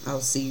 okay,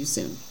 I'll see you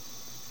soon.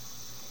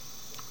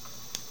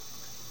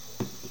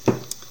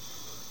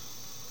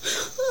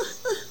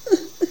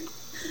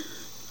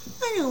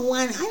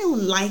 I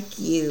don't like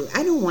you.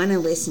 I don't want to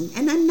listen,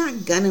 and I'm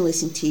not going to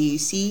listen to you.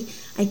 See,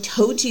 I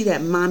told you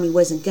that Mommy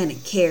wasn't going to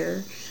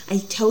care. I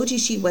told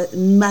you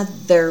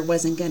Mother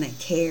wasn't going to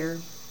care.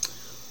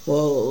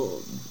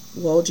 Well,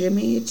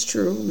 Jimmy, it's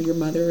true. Your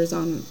mother is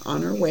on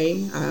her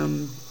way.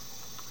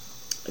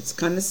 It's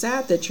kind of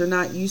sad that you're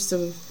not used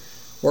to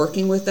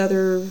working with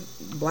other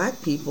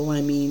black people.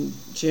 I mean,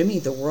 Jimmy,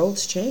 the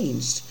world's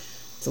changed.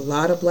 It's a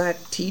lot of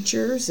black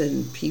teachers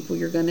and people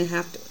you're going to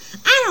have to...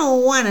 I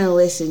don't want to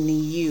listen to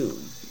you.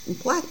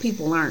 Black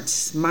people aren't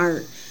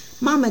smart.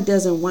 Mama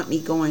doesn't want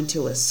me going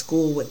to a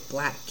school with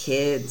black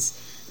kids.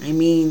 I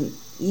mean,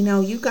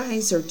 you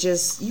guys are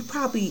just...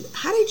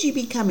 How did you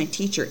become a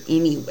teacher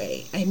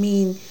anyway? I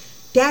mean,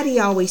 Daddy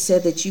always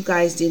said that you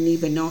guys didn't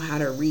even know how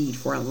to read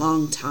for a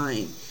long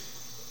time.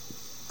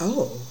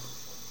 Oh,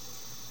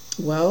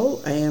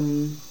 well, I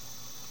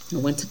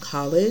went to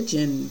college,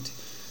 and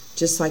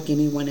just like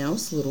anyone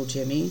else, little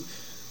Jimmy.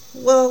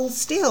 Well,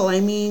 still, I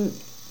mean,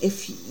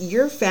 if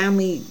your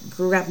family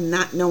grew up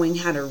not knowing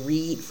how to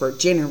read for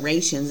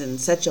generations in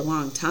such a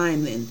long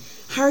time, then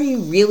how are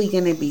you really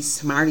going to be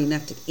smart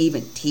enough to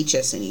even teach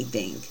us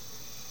anything?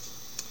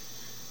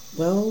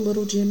 Well,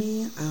 little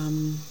Jimmy,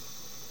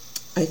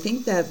 I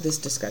think that this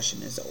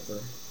discussion is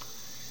over.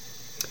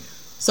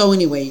 So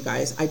anyway, you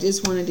guys, I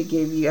just wanted to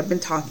give you, I've been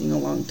talking a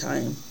long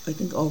time, I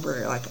think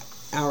over like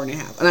hour and a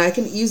half. And I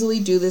can easily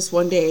do this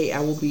one day. I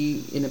will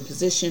be in a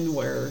position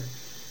where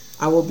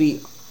I will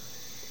be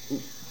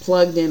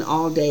plugged in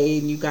all day,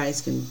 and you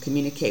guys can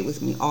communicate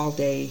with me all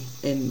day,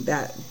 and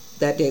that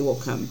day will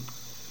come.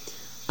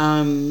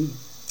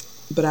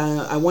 But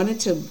I wanted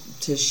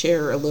to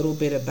share a little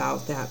bit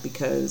about that,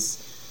 because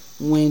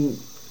when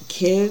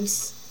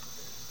kids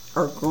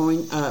are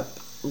growing up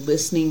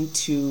listening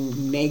to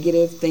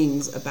negative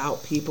things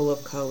about people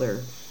of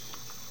color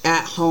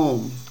at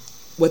home,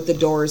 with the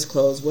doors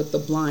closed, with the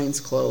blinds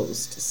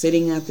closed,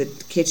 sitting at the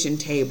kitchen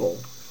table,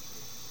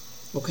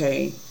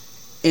 okay?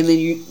 And then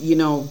you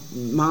know,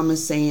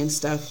 mama's saying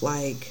stuff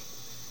like,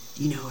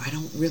 you know, I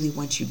don't really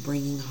want you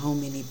bringing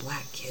home any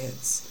black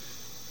kids.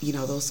 You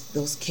know,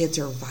 those kids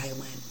are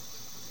violent.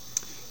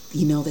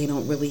 You know, they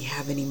don't really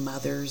have any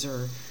mothers,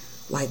 or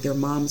like their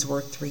moms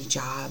work 3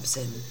 jobs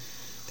and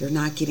they're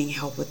not getting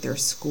help with their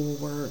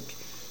schoolwork.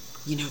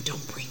 You know,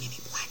 don't bring any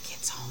black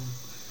kids home.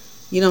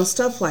 You know,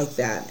 stuff like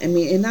that. I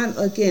mean,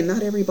 and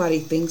not everybody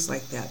thinks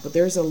like that, but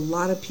there's a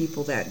lot of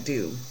people that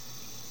do.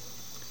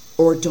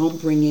 Or don't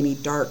bring any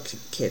dark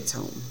kids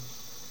home.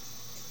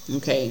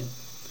 Okay.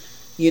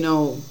 You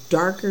know,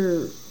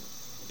 darker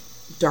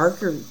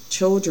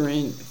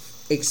children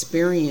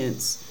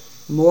experience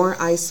more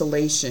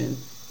isolation,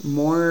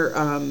 more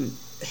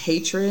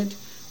hatred,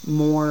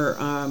 more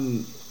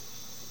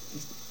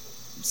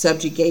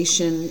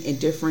subjugation in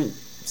different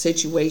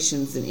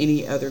situations than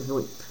any other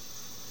group.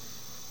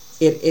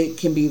 It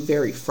can be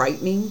very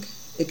frightening.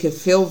 It can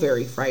feel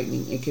very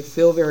frightening. It can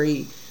feel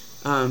very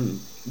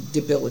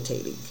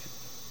debilitating.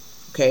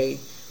 Okay?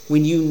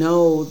 When you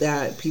know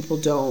that people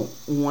don't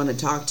want to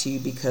talk to you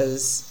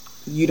because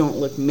you don't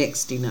look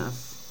mixed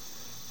enough.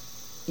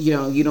 You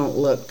know, you don't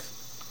look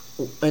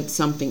at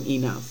something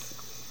enough.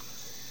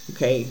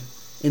 Okay?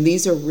 And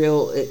these are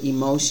real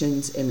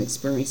emotions and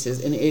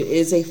experiences. And it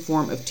is a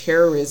form of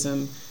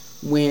terrorism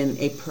when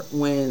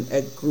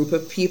a group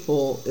of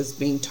people is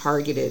being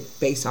targeted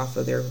based off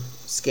of their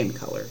skin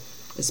color,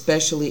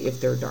 especially if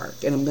they're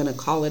dark. And I'm going to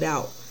call it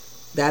out.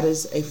 That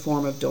is a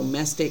form of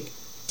domestic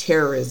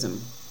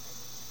terrorism.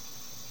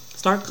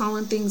 Start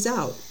calling things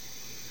out.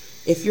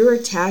 If you're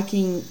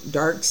attacking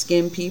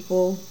dark-skinned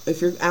people,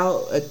 if you're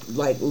out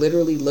like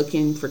literally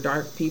looking for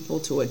dark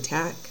people to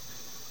attack,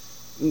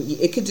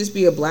 it could just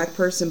be a black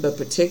person, but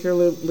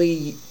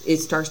particularly it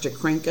starts to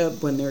crank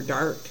up when they're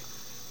dark.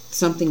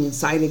 Something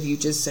inside of you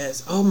just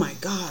says, oh my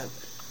God,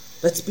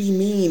 let's be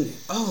mean.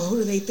 Oh, who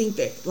do they think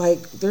that?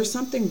 Like, there's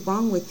something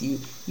wrong with you.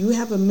 You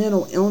have a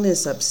mental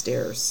illness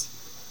upstairs.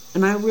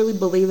 And I really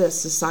believe that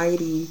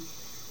society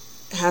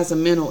has a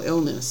mental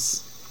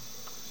illness.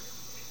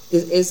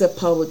 It is a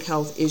public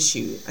health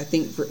issue. I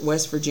think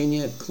West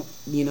Virginia,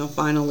 you know,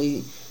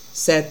 finally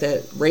said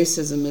that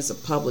racism is a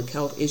public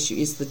health issue.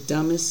 It's the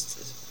dumbest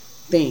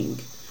thing.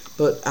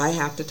 But I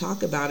have to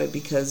talk about it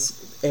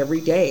because every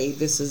day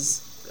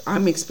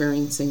I'm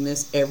experiencing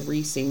this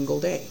every single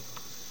day.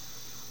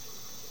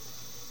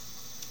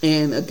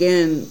 And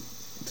again,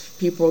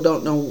 people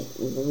don't know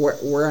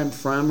where I'm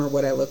from or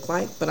what I look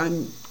like, but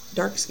I'm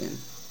dark skinned.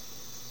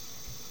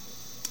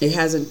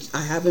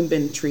 I haven't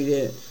been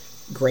treated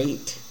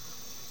great.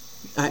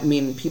 I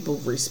mean, people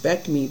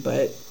respect me,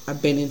 but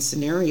I've been in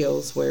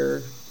scenarios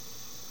where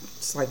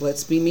it's like,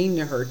 let's be mean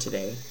to her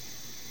today.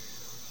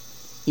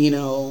 You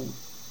know,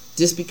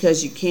 just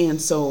because you can.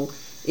 So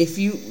if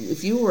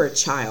you were a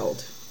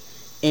child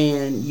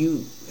and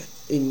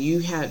you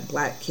had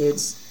black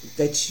kids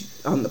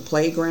on the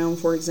playground,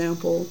 for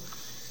example,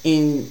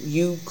 and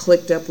you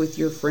clicked up with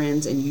your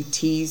friends and you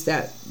teased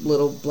that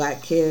little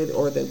black kid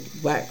or the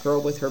black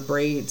girl with her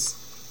braids,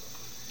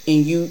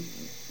 and you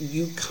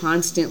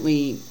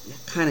constantly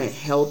kind of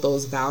held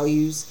those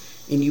values,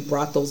 and you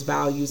brought those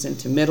values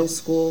into middle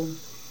school,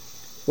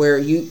 where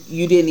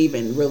you didn't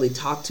even really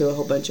talk to a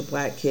whole bunch of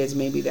black kids,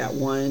 maybe that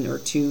 1 or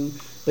 2,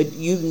 but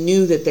you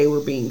knew that they were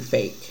being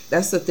fake.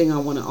 That's the thing I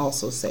want to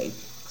also say.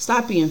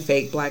 Stop being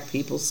fake, black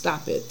people.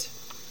 Stop it.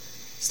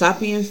 Stop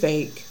being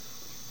fake.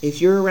 If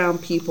you're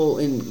around people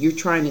and you're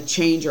trying to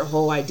change your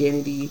whole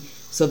identity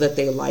so that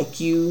they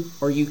like you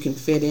or you can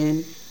fit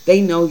in,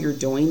 they know you're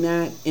doing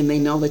that, and they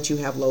know that you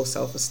have low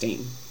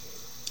self-esteem.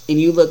 And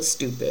you look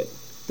stupid.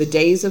 The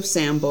days of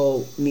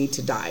Sambo need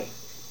to die.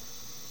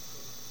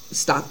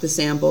 Stop the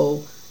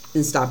Sambo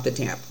and stop the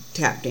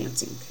tap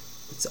dancing.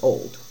 It's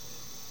old.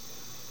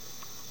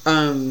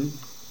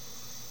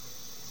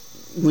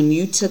 When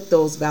you took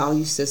those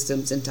value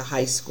systems into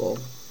high school,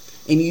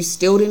 and you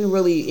still didn't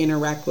really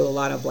interact with a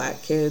lot of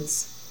black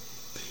kids,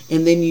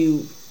 and then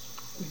you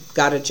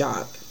got a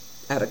job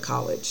at a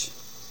college,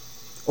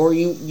 or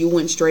you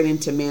went straight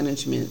into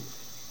management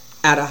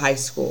at a high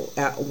school,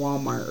 at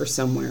Walmart or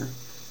somewhere.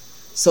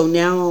 So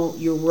now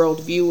your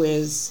worldview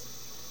is,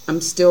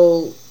 I'm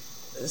still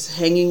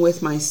hanging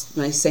with my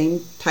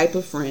same type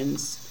of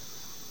friends,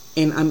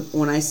 and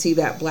when I see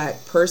that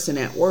black person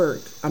at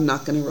work, I'm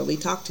not going to really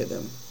talk to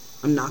them.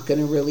 I'm not going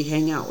to really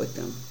hang out with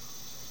them.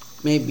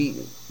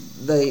 Maybe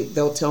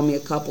they'll tell me a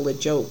couple of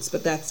jokes,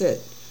 but that's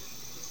it.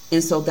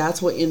 And so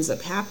that's what ends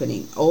up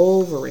happening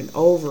over and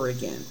over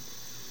again.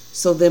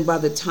 So then by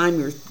the time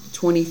you're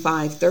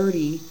 25,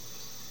 30,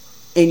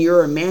 and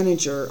you're a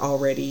manager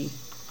already,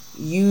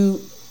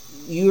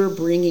 you're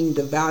bringing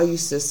the value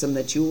system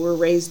that you were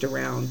raised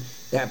around,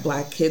 that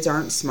black kids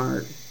aren't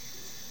smart,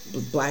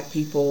 black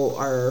people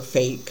are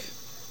fake,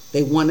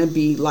 they want to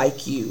be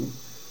like you.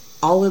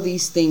 All of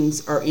these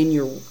things are in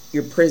your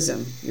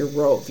prism, your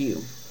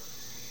worldview.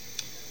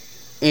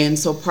 And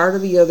so part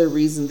of the other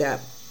reason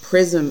that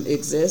prism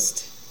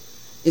exists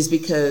is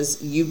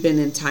because you've been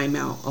in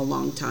timeout a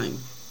long time.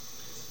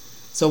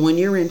 So when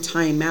you're in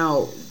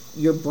timeout,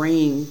 your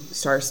brain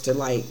starts to,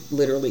 like,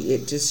 literally,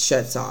 it just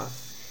shuts off.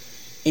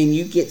 And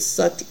you get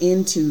sucked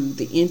into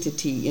the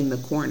entity in the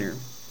corner.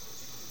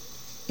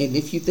 And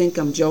if you think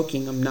I'm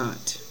joking, I'm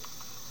not.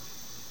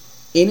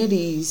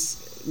 Entities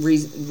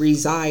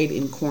reside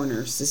in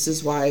corners. This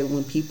is why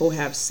when people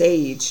have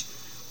sage,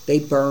 they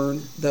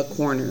burn the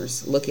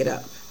corners. Look it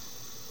up.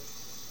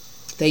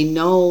 They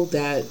know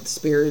that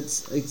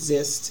spirits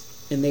exist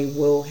and they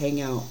will hang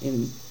out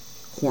in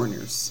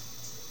corners.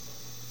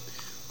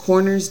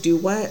 Corners do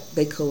what?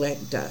 They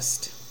collect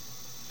dust.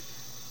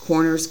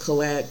 Corners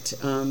collect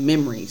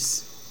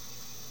memories.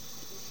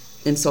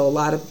 And so a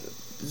lot of,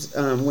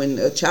 when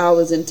a child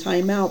is in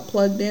timeout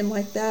plugged in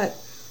like that,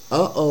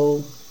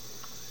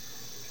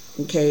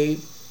 okay,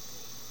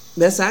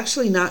 that's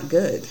actually not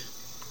good.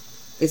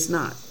 It's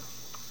not.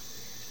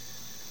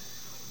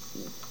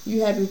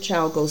 You have your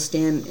child go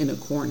stand in a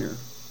corner.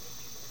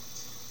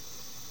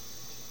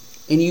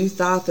 And you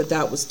thought that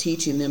that was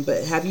teaching them,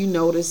 but have you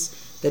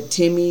noticed that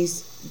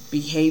Timmy's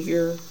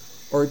behavior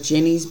or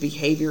Jenny's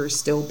behavior is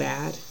still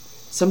bad?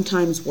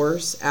 Sometimes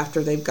worse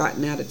after they've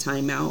gotten out of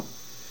timeout.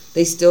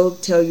 They still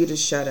tell you to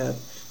shut up.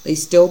 They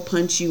still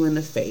punch you in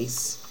the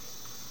face.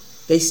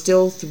 They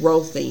still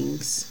throw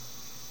things.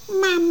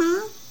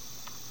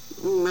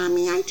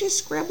 Mommy, I just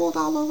scribbled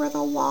all over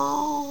the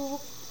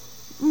wall.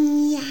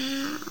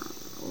 Yeah,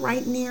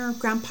 right near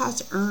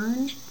Grandpa's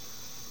urn.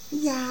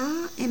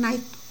 Yeah, and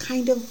I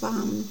kind of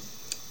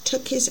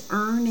took his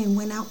urn and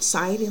went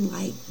outside and,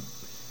 like,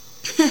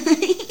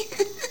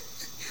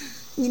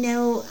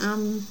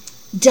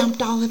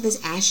 dumped all of his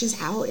ashes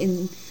out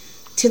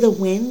into the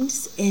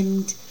winds,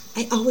 and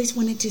I always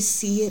wanted to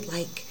see it,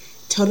 like,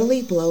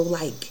 totally blow,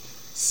 like,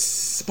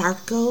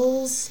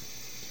 sparkles.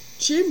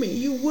 Jimmy,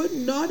 you would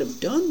not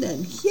have done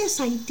that. Yes,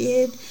 I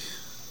did.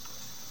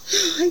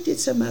 I did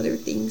some other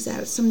things,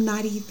 some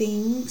naughty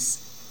things.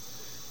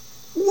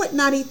 What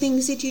naughty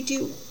things did you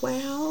do?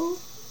 Well,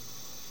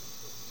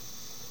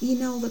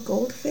 the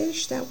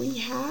goldfish that we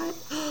had.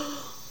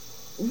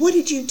 What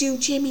did you do,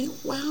 Jimmy?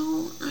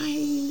 Well,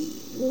 I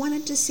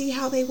wanted to see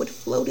how they would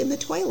float in the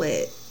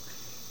toilet.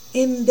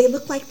 And they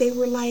looked like they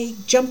were,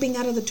 like, jumping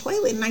out of the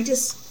toilet, and I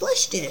just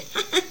flushed it.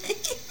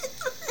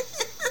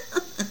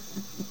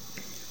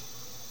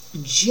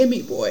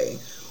 Jimmy boy,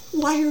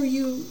 why are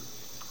you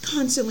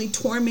constantly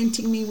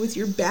tormenting me with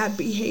your bad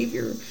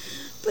behavior?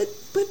 But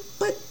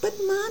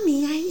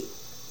Mommy,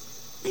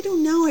 I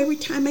don't know. Every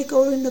time I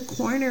go in the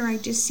corner, I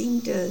just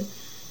seem to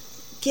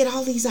get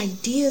all these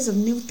ideas of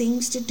new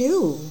things to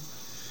do.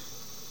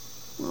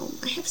 Well,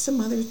 I have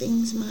some other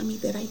things, Mommy,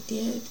 that I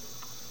did.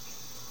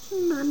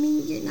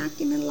 Mommy, you're not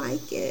gonna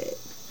like it.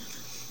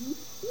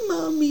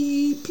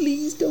 Mommy,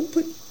 please don't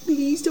put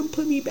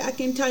me back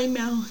in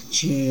timeout.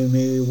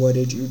 Jimmy, what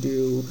did you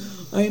do?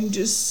 I'm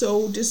just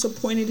so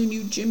disappointed in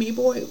you, Jimmy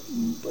boy.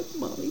 But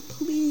Mommy,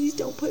 please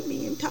don't put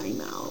me in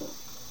timeout.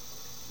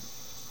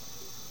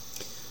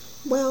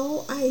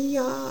 Well, I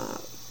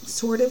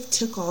sort of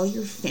took all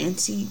your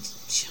fancy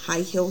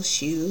high heel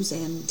shoes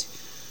and,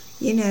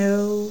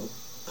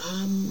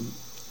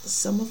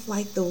 some of,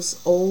 like, those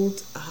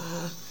old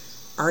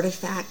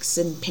artifacts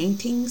and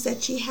paintings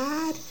that she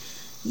had.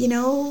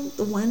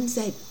 The ones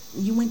that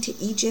you went to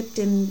Egypt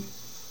and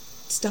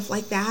stuff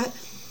like that.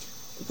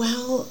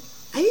 Well,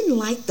 I didn't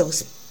like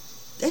those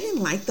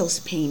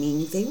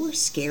paintings. They were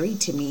scary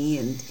to me,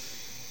 and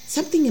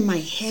something in my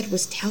head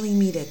was telling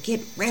me to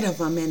get rid of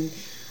them, and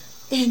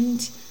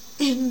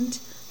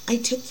I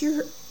took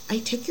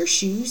your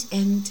shoes,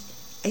 and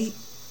I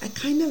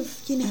kind of,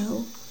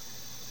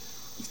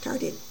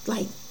 started,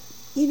 like,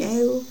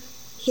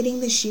 hitting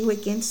the shoe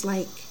against,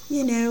 like,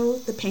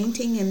 the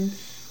painting, and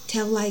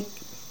till, like,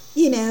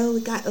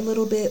 it got a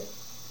little bit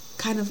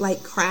kind of,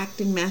 like,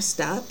 cracked and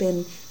messed up,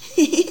 and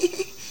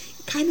it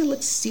kind of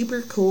looked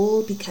super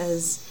cool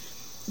because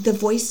the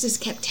voice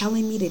just kept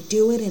telling me to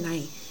do it, and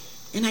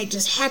I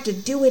just had to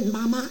do it,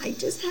 Mama. I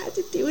just had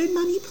to do it.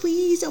 Mommy,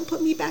 please don't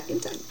put me back in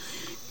time.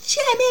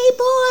 Jimmy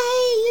boy,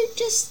 you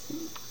just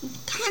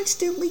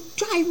constantly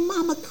drive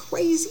Mama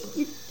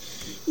crazy.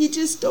 You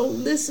just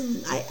don't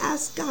listen. I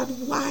asked God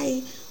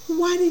why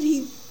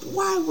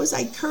was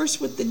I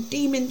cursed with the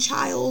demon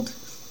child?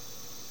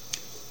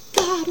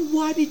 God,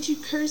 why did you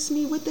curse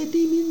me with the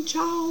demon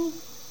child?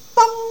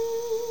 Bong!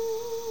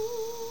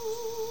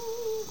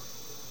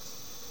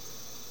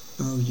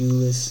 Are you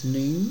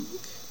listening?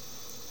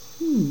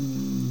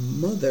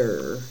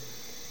 Mother,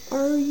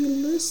 are you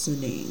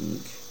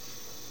listening?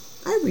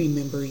 I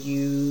remember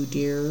you,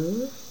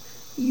 dear.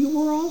 You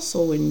were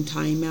also in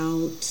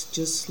timeout,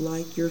 just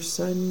like your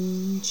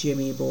son,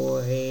 Jimmy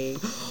Boy.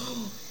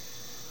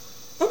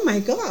 Oh my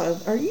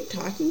God, are you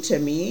talking to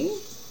me?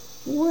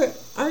 Where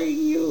are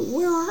you?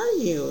 Where are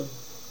you?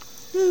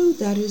 No,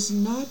 that is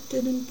not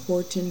an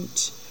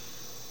important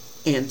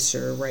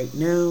answer right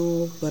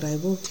now, but I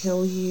will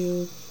tell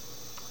you,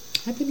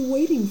 I've been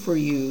waiting for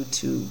you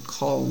to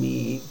call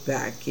me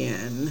back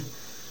in.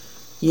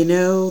 You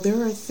know,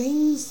 there are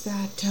things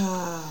that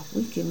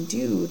we can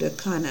do to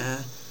kind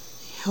of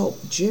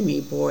help Jimmy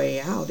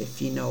Boy out,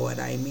 if you know what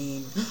I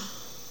mean.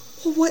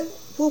 Well, what?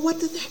 Well, what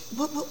did that?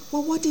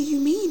 What do you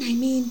mean? I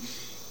mean,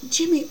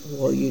 Jimmy.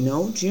 Well, you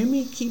know,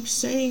 Jimmy keeps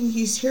saying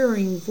he's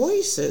hearing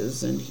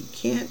voices, and he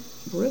can't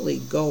really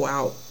go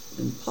out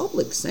in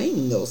public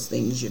saying those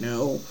things. You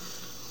know.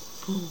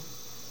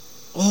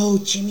 Oh,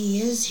 Jimmy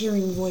is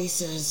hearing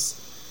voices.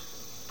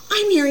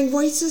 I'm hearing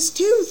voices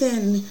too.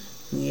 Then.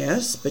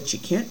 Yes, but you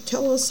can't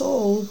tell us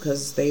all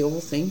because they all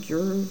think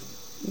you're,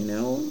 a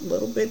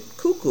little bit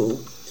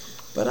cuckoo.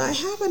 But I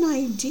have an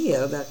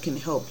idea that can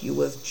help you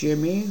with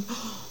Jimmy.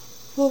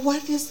 Well,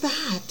 what is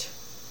that?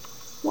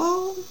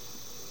 Well,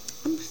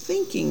 I'm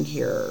thinking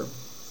here.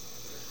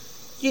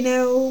 You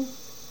know,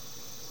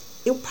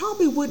 it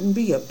probably wouldn't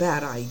be a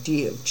bad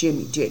idea if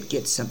Jimmy did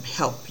get some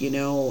help,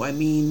 I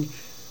mean,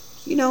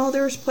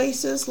 there's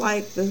places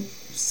like the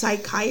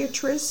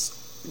psychiatrist,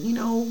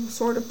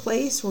 sort of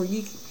place where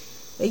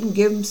they can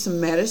give him some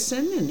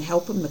medicine and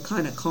help him to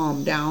kind of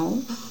calm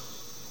down.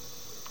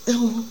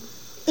 Oh,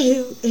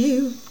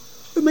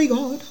 oh my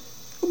God.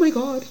 Oh my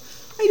God.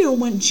 I don't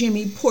want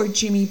poor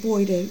Jimmy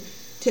Boy to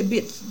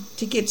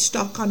get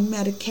stuck on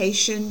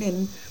medication,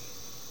 and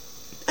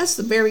that's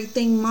the very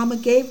thing Mama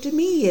gave to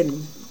me,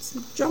 and it's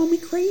driving me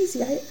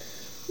crazy.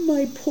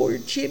 My poor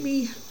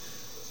Jimmy.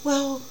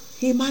 Well,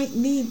 he might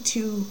need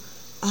to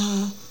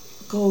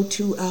go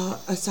to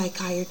a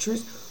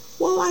psychiatrist.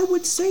 Well, I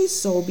would say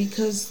so,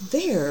 because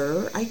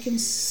there I can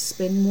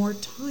spend more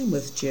time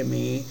with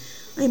Jimmy.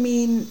 I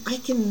mean, I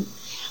can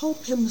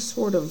help him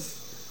sort of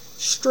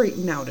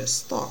straighten out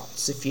his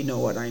thoughts, if you know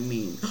what I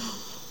mean.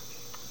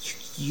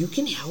 You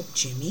can help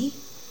Jimmy?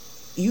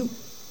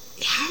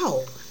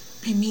 How?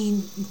 I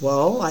mean,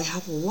 well, I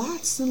have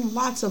lots and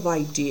lots of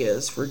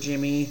ideas for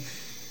Jimmy.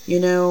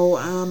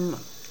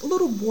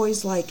 Little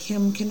boys like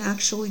him can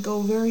actually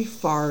go very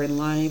far in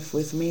life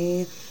with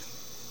me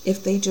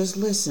if they just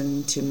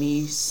listen to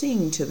me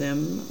sing to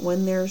them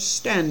when they're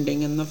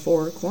standing in the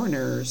four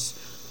corners.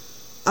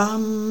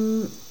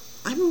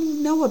 I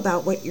don't know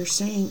about what you're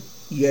saying.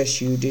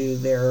 Yes, you do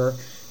there.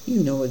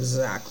 You know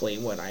exactly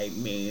what I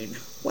mean.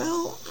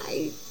 Well,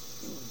 I'm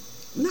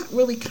not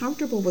really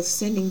comfortable with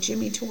sending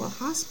Jimmy to a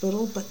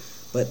hospital,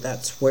 but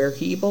that's where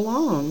he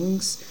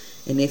belongs.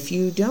 And if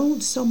you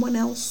don't, someone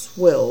else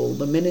will.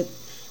 The minute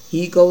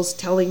he goes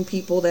telling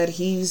people that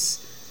he's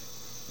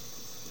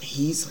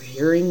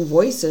hearing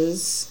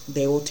voices,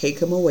 they will take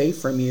him away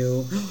from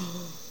you.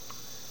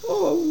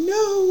 Oh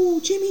no,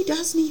 Jimmy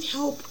does need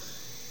help.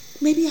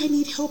 Maybe I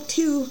need help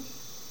too.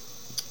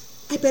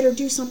 I better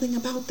do something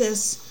about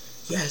this.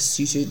 Yes,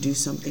 you should do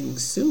something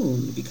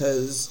soon,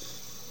 because,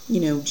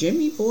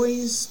 Jimmy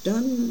Boy's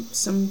done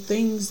some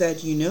things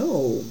that you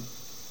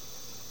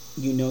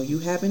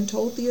haven't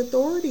told the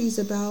authorities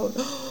about.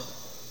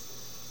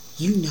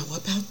 You know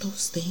about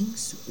those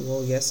things?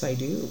 Well, yes, I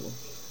do.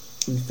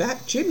 In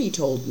fact, Jimmy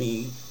told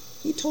me.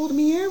 He told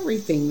me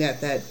everything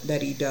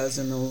that he does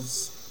in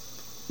those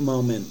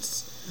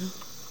moments.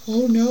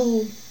 Oh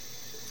no.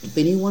 If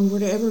anyone were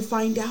to ever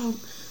find out,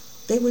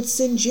 they would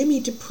send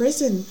Jimmy to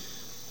prison.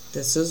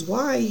 This is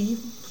why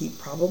he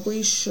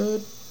probably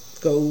should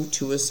go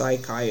to a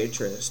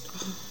psychiatrist.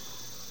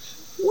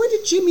 Where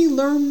did Jimmy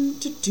learn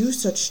to do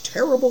such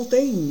terrible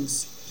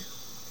things?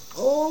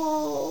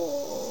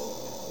 Oh,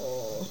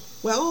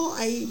 well,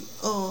 I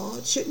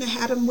shouldn't have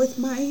had him with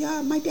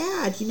my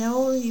dad. He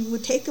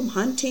would take him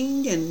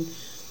hunting, and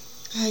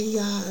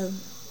I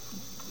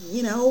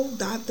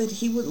thought that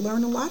he would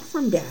learn a lot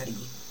from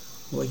Daddy.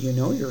 Well,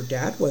 your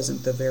dad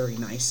wasn't the very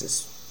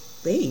nicest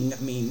thing. I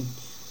mean,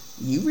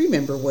 you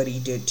remember what he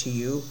did to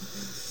you.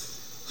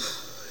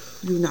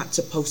 You're not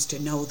supposed to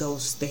know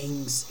those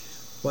things.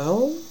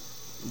 Well,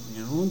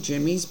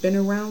 Jimmy's been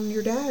around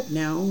your dad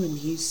now, and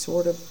he's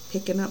sort of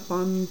picking up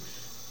on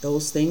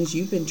those things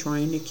you've been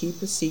trying to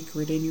keep a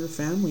secret in your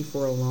family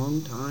for a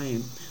long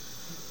time.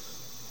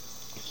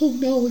 Oh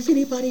no, if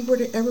anybody were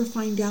to ever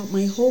find out,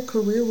 my whole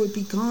career would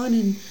be gone,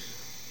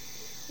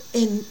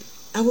 and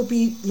I would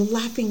be the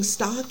laughing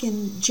stock,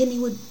 and Jimmy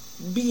would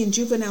be in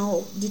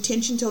juvenile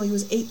detention till he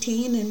was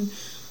 18, and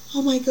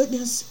oh my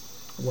goodness.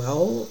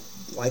 Well,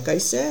 like I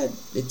said,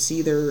 it's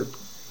either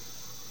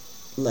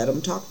let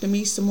him talk to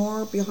me some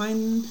more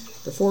behind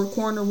the four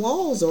corner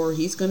walls, or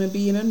he's going to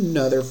be in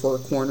another four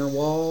corner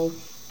wall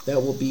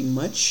that will be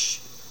much,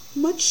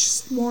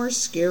 much more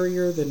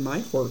scarier than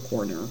my four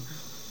corner.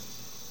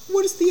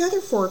 What is the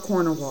other four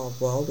corner wall?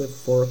 Well, the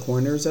four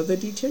corners of the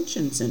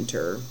detention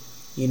center.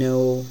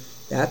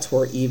 That's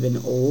where even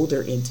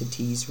older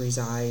entities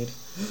reside.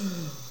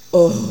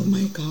 Oh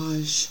my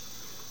gosh.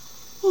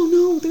 oh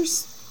no,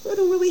 I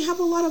don't really have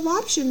a lot of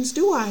options,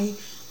 do I?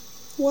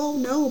 Well,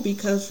 no,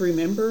 because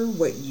remember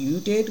what you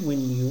did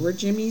when you were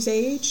Jimmy's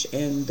age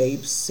and they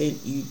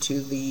sent you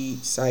to the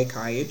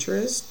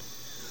psychiatrist?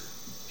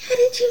 How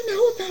did you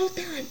know about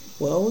that?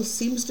 Well, it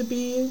seems to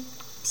be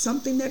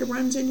something that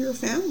runs in your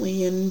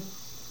family, and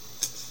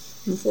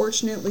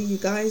unfortunately, you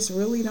guys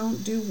really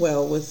don't do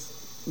well with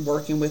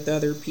working with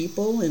other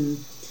people,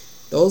 and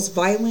those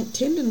violent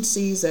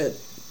tendencies that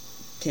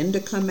tend to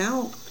come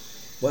out,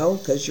 well,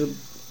 because your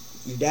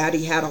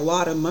daddy had a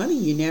lot of money,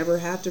 you never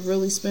had to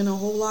really spend a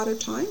whole lot of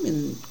time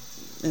in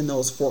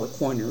those four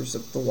corners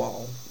of the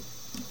wall.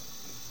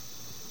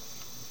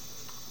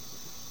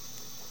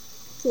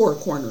 Four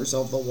corners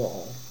of the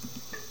wall.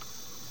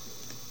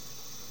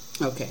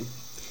 Okay.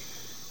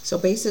 So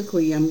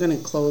basically, I'm going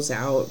to close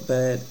out,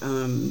 but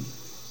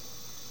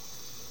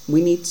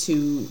we need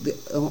to,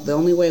 the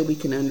only way we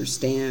can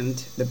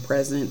understand the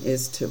present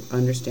is to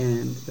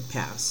understand the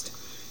past.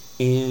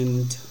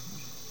 And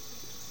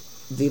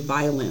the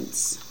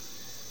violence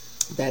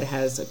that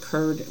has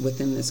occurred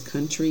within this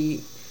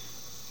country,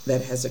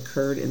 that has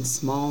occurred in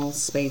small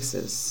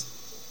spaces,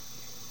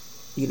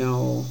 you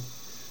know,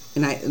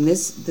 and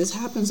this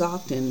happens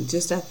often,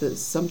 just at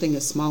something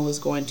as small as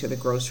going to the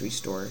grocery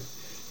store,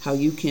 how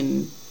you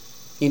can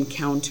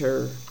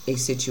encounter a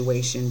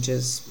situation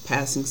just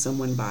passing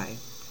someone by.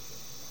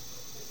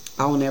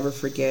 I'll never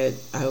forget,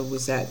 I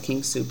was at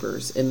King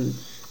Soopers, and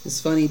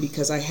it's funny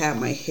because I had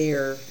my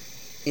hair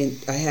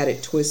and I had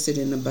it twisted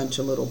in a bunch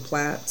of little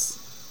plaits.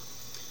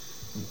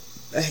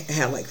 I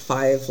had like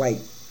 5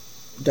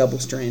 double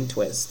strand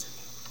twists.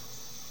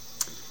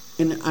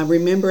 And I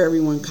remember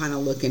everyone kind of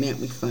looking at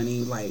me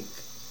funny,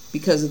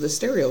 because of the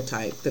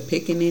stereotype, the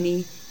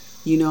pickaninny,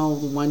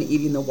 the one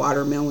eating the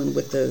watermelon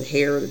with the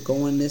hair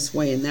going this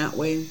way and that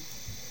way.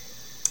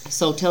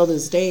 So till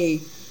this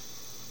day,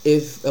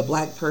 if a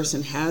black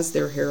person has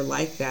their hair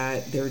like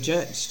that, they're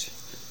judged.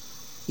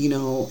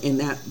 And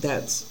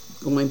that's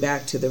going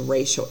back to the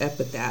racial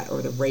epithet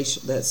or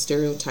that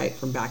stereotype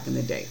from back in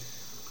the day.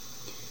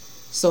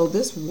 So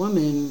this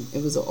woman,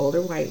 it was an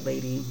older white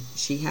lady,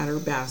 she had her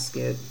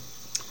basket,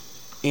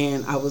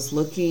 and I was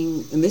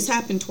looking, and this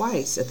happened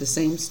twice at the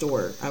same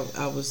store.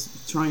 I was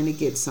trying to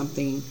get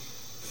something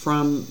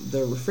from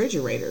the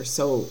refrigerator.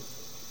 So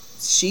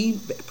she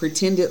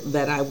pretended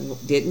that I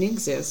didn't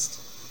exist,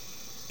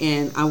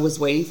 and I was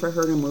waiting for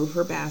her to move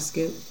her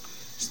basket.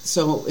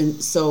 So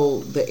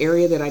the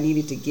area that I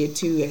needed to get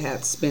to, it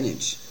had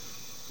spinach.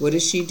 What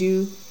does she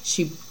do?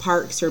 She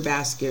parks her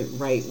basket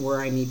right where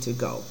I need to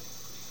go.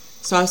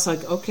 So I was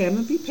like, okay, I'm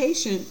going to be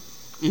patient,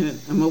 and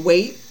I'm going to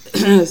wait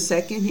a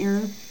second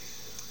here.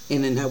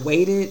 And then I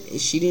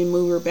waited. She didn't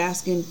move her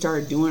basket and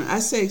started doing it. I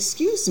said,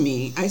 excuse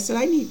me. I said,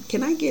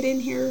 can I get in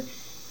here?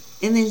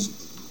 And then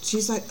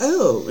she's like,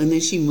 oh. And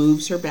then she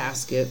moves her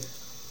basket.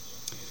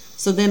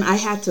 So then I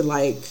had to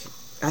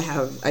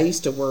I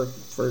used to work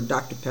for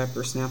Dr.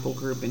 Pepper Snapple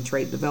Group in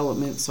trade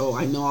development. So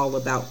I know all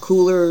about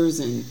coolers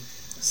and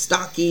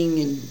stocking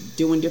and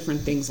doing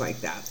different things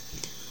like that.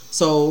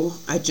 So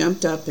I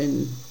jumped up,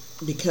 and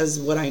because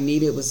what I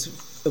needed was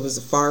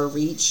a far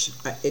reach,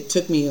 it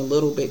took me a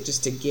little bit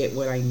just to get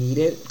what I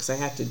needed, because I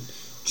had to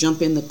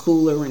jump in the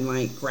cooler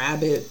and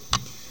grab it.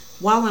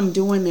 While I'm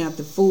doing that,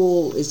 the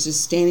fool is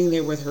just standing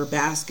there with her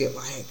basket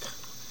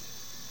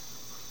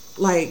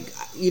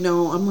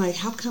I'm like,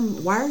 how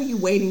come, why are you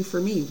waiting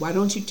for me? Why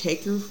don't you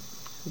take your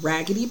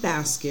raggedy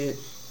basket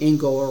and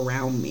go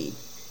around me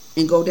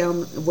and go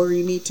down where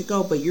you need to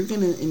go? But you're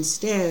going to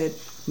instead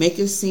make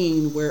a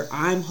scene where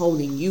I'm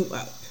holding you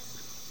up.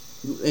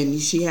 And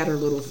she had her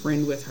little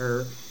friend with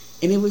her,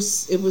 and it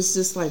was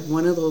just like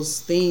one of those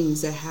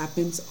things that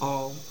happens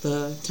all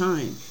the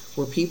time,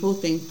 where people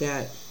think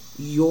that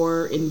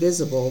you're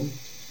invisible.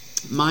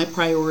 My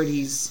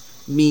priorities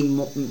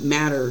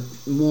matter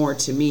more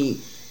to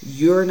me.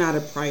 You're not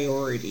a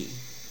priority.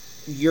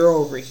 You're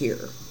over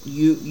here.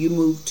 You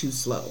move too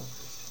slow.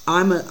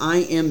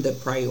 I am the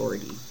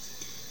priority.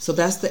 So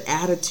that's the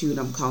attitude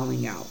I'm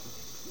calling out.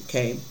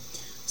 Okay.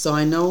 So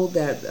I know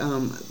that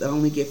I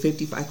only get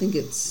 55. I think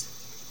it's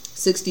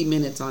 60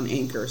 minutes on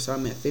Anchor, so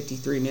I'm at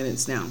 53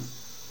 minutes now.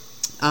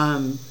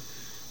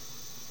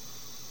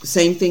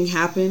 Same thing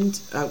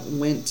happened. I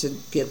went to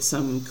get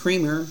some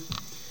creamer.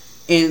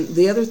 And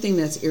the other thing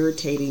that's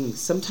irritating,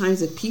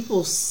 sometimes if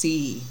people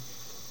see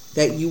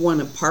that you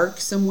want to park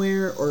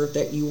somewhere or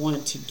that you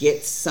want to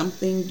get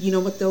something, you know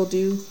what they'll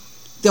do?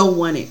 They'll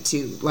want it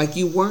too. Like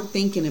you weren't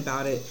thinking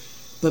about it,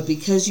 but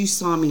because you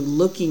saw me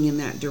looking in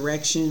that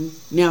direction,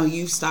 now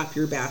you stop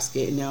your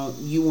basket and now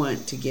you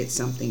want to get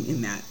something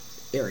in that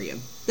area.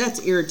 That's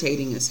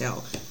irritating as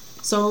hell.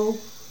 So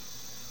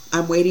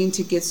I'm waiting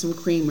to get some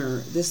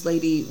creamer. This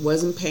lady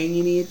wasn't paying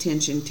any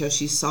attention until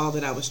she saw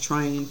that I was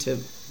trying to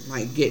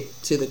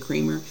get to the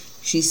creamer.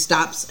 She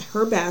stops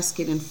her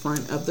basket in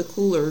front of the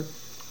cooler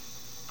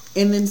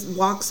and then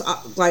walks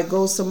up,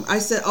 goes some. I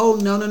said, oh,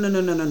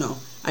 no.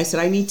 I said,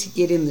 I need to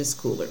get in this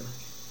cooler.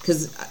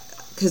 Because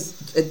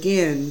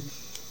again,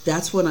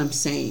 that's what I'm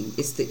saying.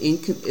 It's the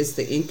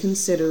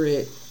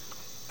inconsiderate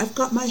I've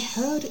got my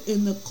head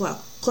in the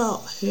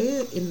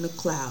head in the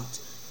clouds,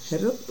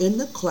 head up in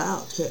the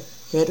clouds,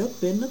 head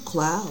up in the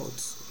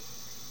clouds.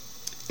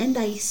 And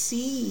I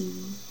see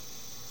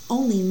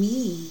only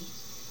me.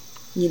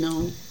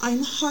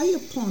 I'm high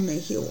upon the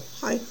hill,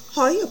 high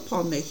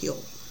upon the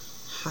hill,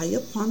 high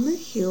upon the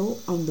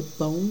hill on the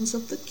bones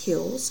of the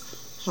kills,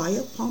 high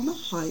upon the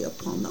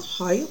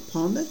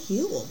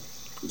hill.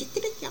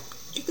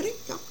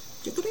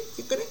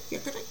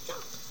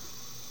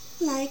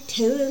 Like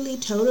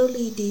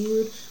totally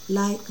dude,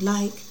 like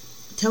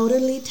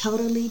totally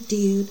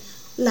dude,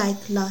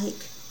 like meow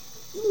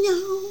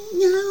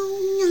meow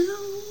meow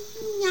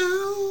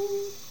meow,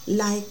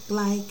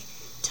 like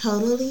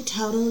totally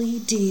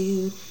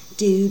dude.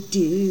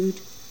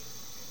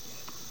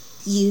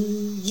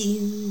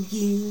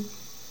 You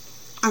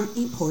aren't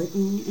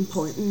important.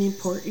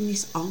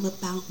 It's all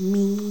about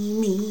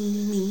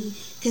me.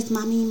 'Cause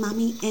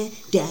mommy and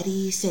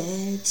daddy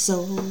said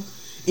so.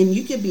 And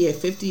you could be a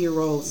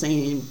 50-year-old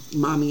saying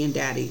mommy and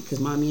daddy, because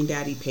mommy and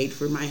daddy paid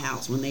for my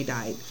house when they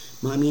died.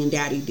 Mommy and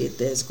daddy did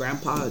this.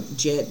 Grandpa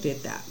Jed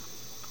did that.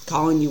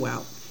 Calling you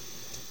out.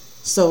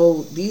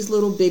 So these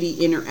little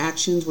bitty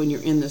interactions when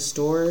you're in the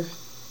store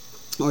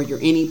or you're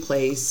any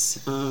place,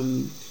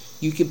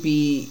 you could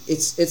be,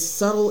 it's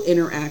subtle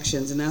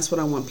interactions, and that's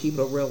what I want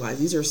people to realize.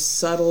 These are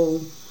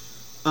subtle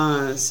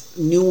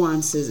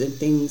nuances and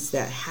things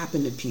that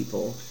happen to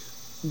people.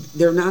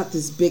 They're not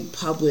this big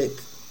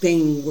public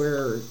thing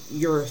where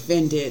you're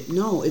offended.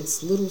 No,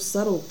 it's little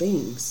subtle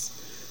things.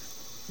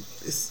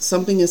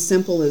 Something as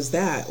simple as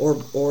that,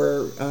 or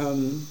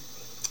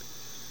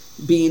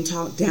being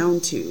talked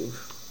down to,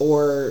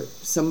 or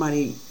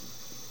somebody,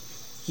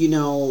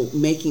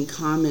 making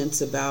comments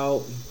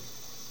about.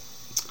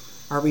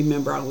 I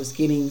remember I was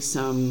getting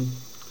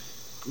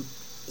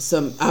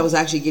I was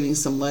actually getting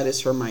some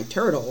lettuce for my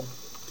turtle,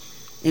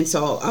 and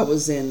so I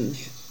was in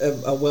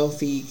a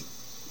wealthy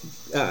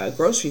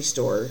grocery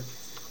store.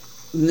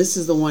 And this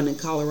is the one in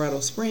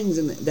Colorado Springs,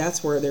 and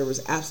that's where there was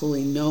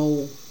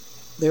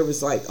there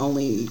was like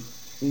only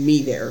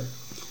me there.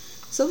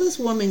 So this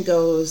woman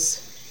goes,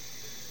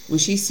 when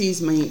she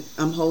sees me,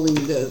 I'm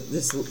holding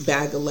this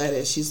bag of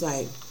lettuce, she's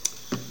like,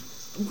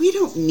 "We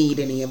don't need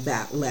any of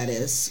that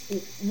lettuce.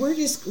 We'll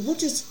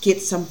just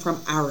get some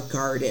from our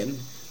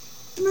garden."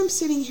 And I'm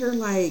sitting here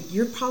like,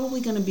 you're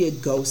probably going to be a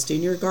ghost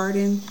in your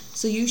garden,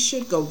 so you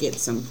should go get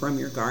some from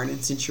your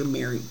garden since you're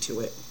married to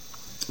it.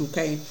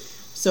 Okay?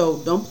 So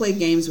don't play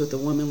games with a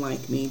woman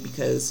like me,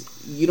 because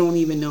you don't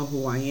even know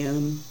who I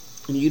am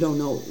and you don't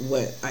know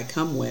what I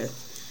come with.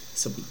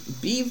 So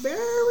be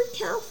very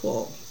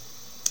careful.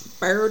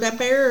 Bird da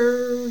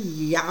bear,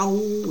 yow,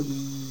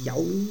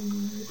 yow.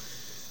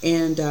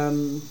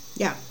 And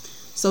yeah.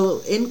 So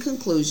in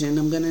conclusion,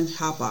 I'm going to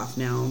hop off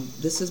now.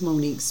 This is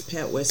Monique's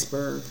Pet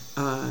Whisper,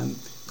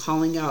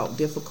 calling out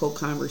difficult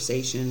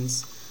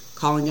conversations,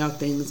 calling out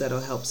things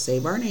that'll help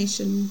save our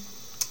nation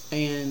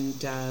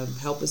and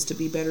help us to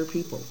be better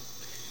people.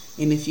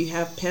 And if you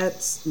have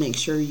pets, make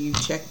sure you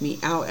check me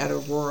out at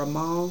Aurora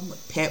Mall.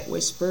 Pet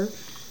Whisper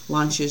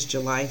launches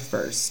July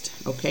 1st.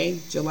 Okay,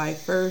 July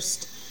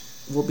 1st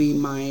will be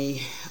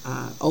my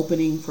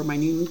opening for my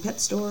new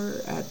pet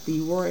store at the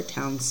Aurora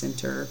Town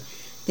Center.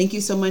 Thank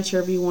you so much,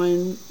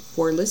 everyone,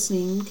 for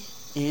listening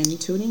and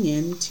tuning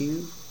in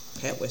to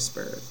Pet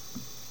Whisper.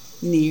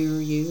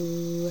 Near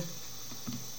you.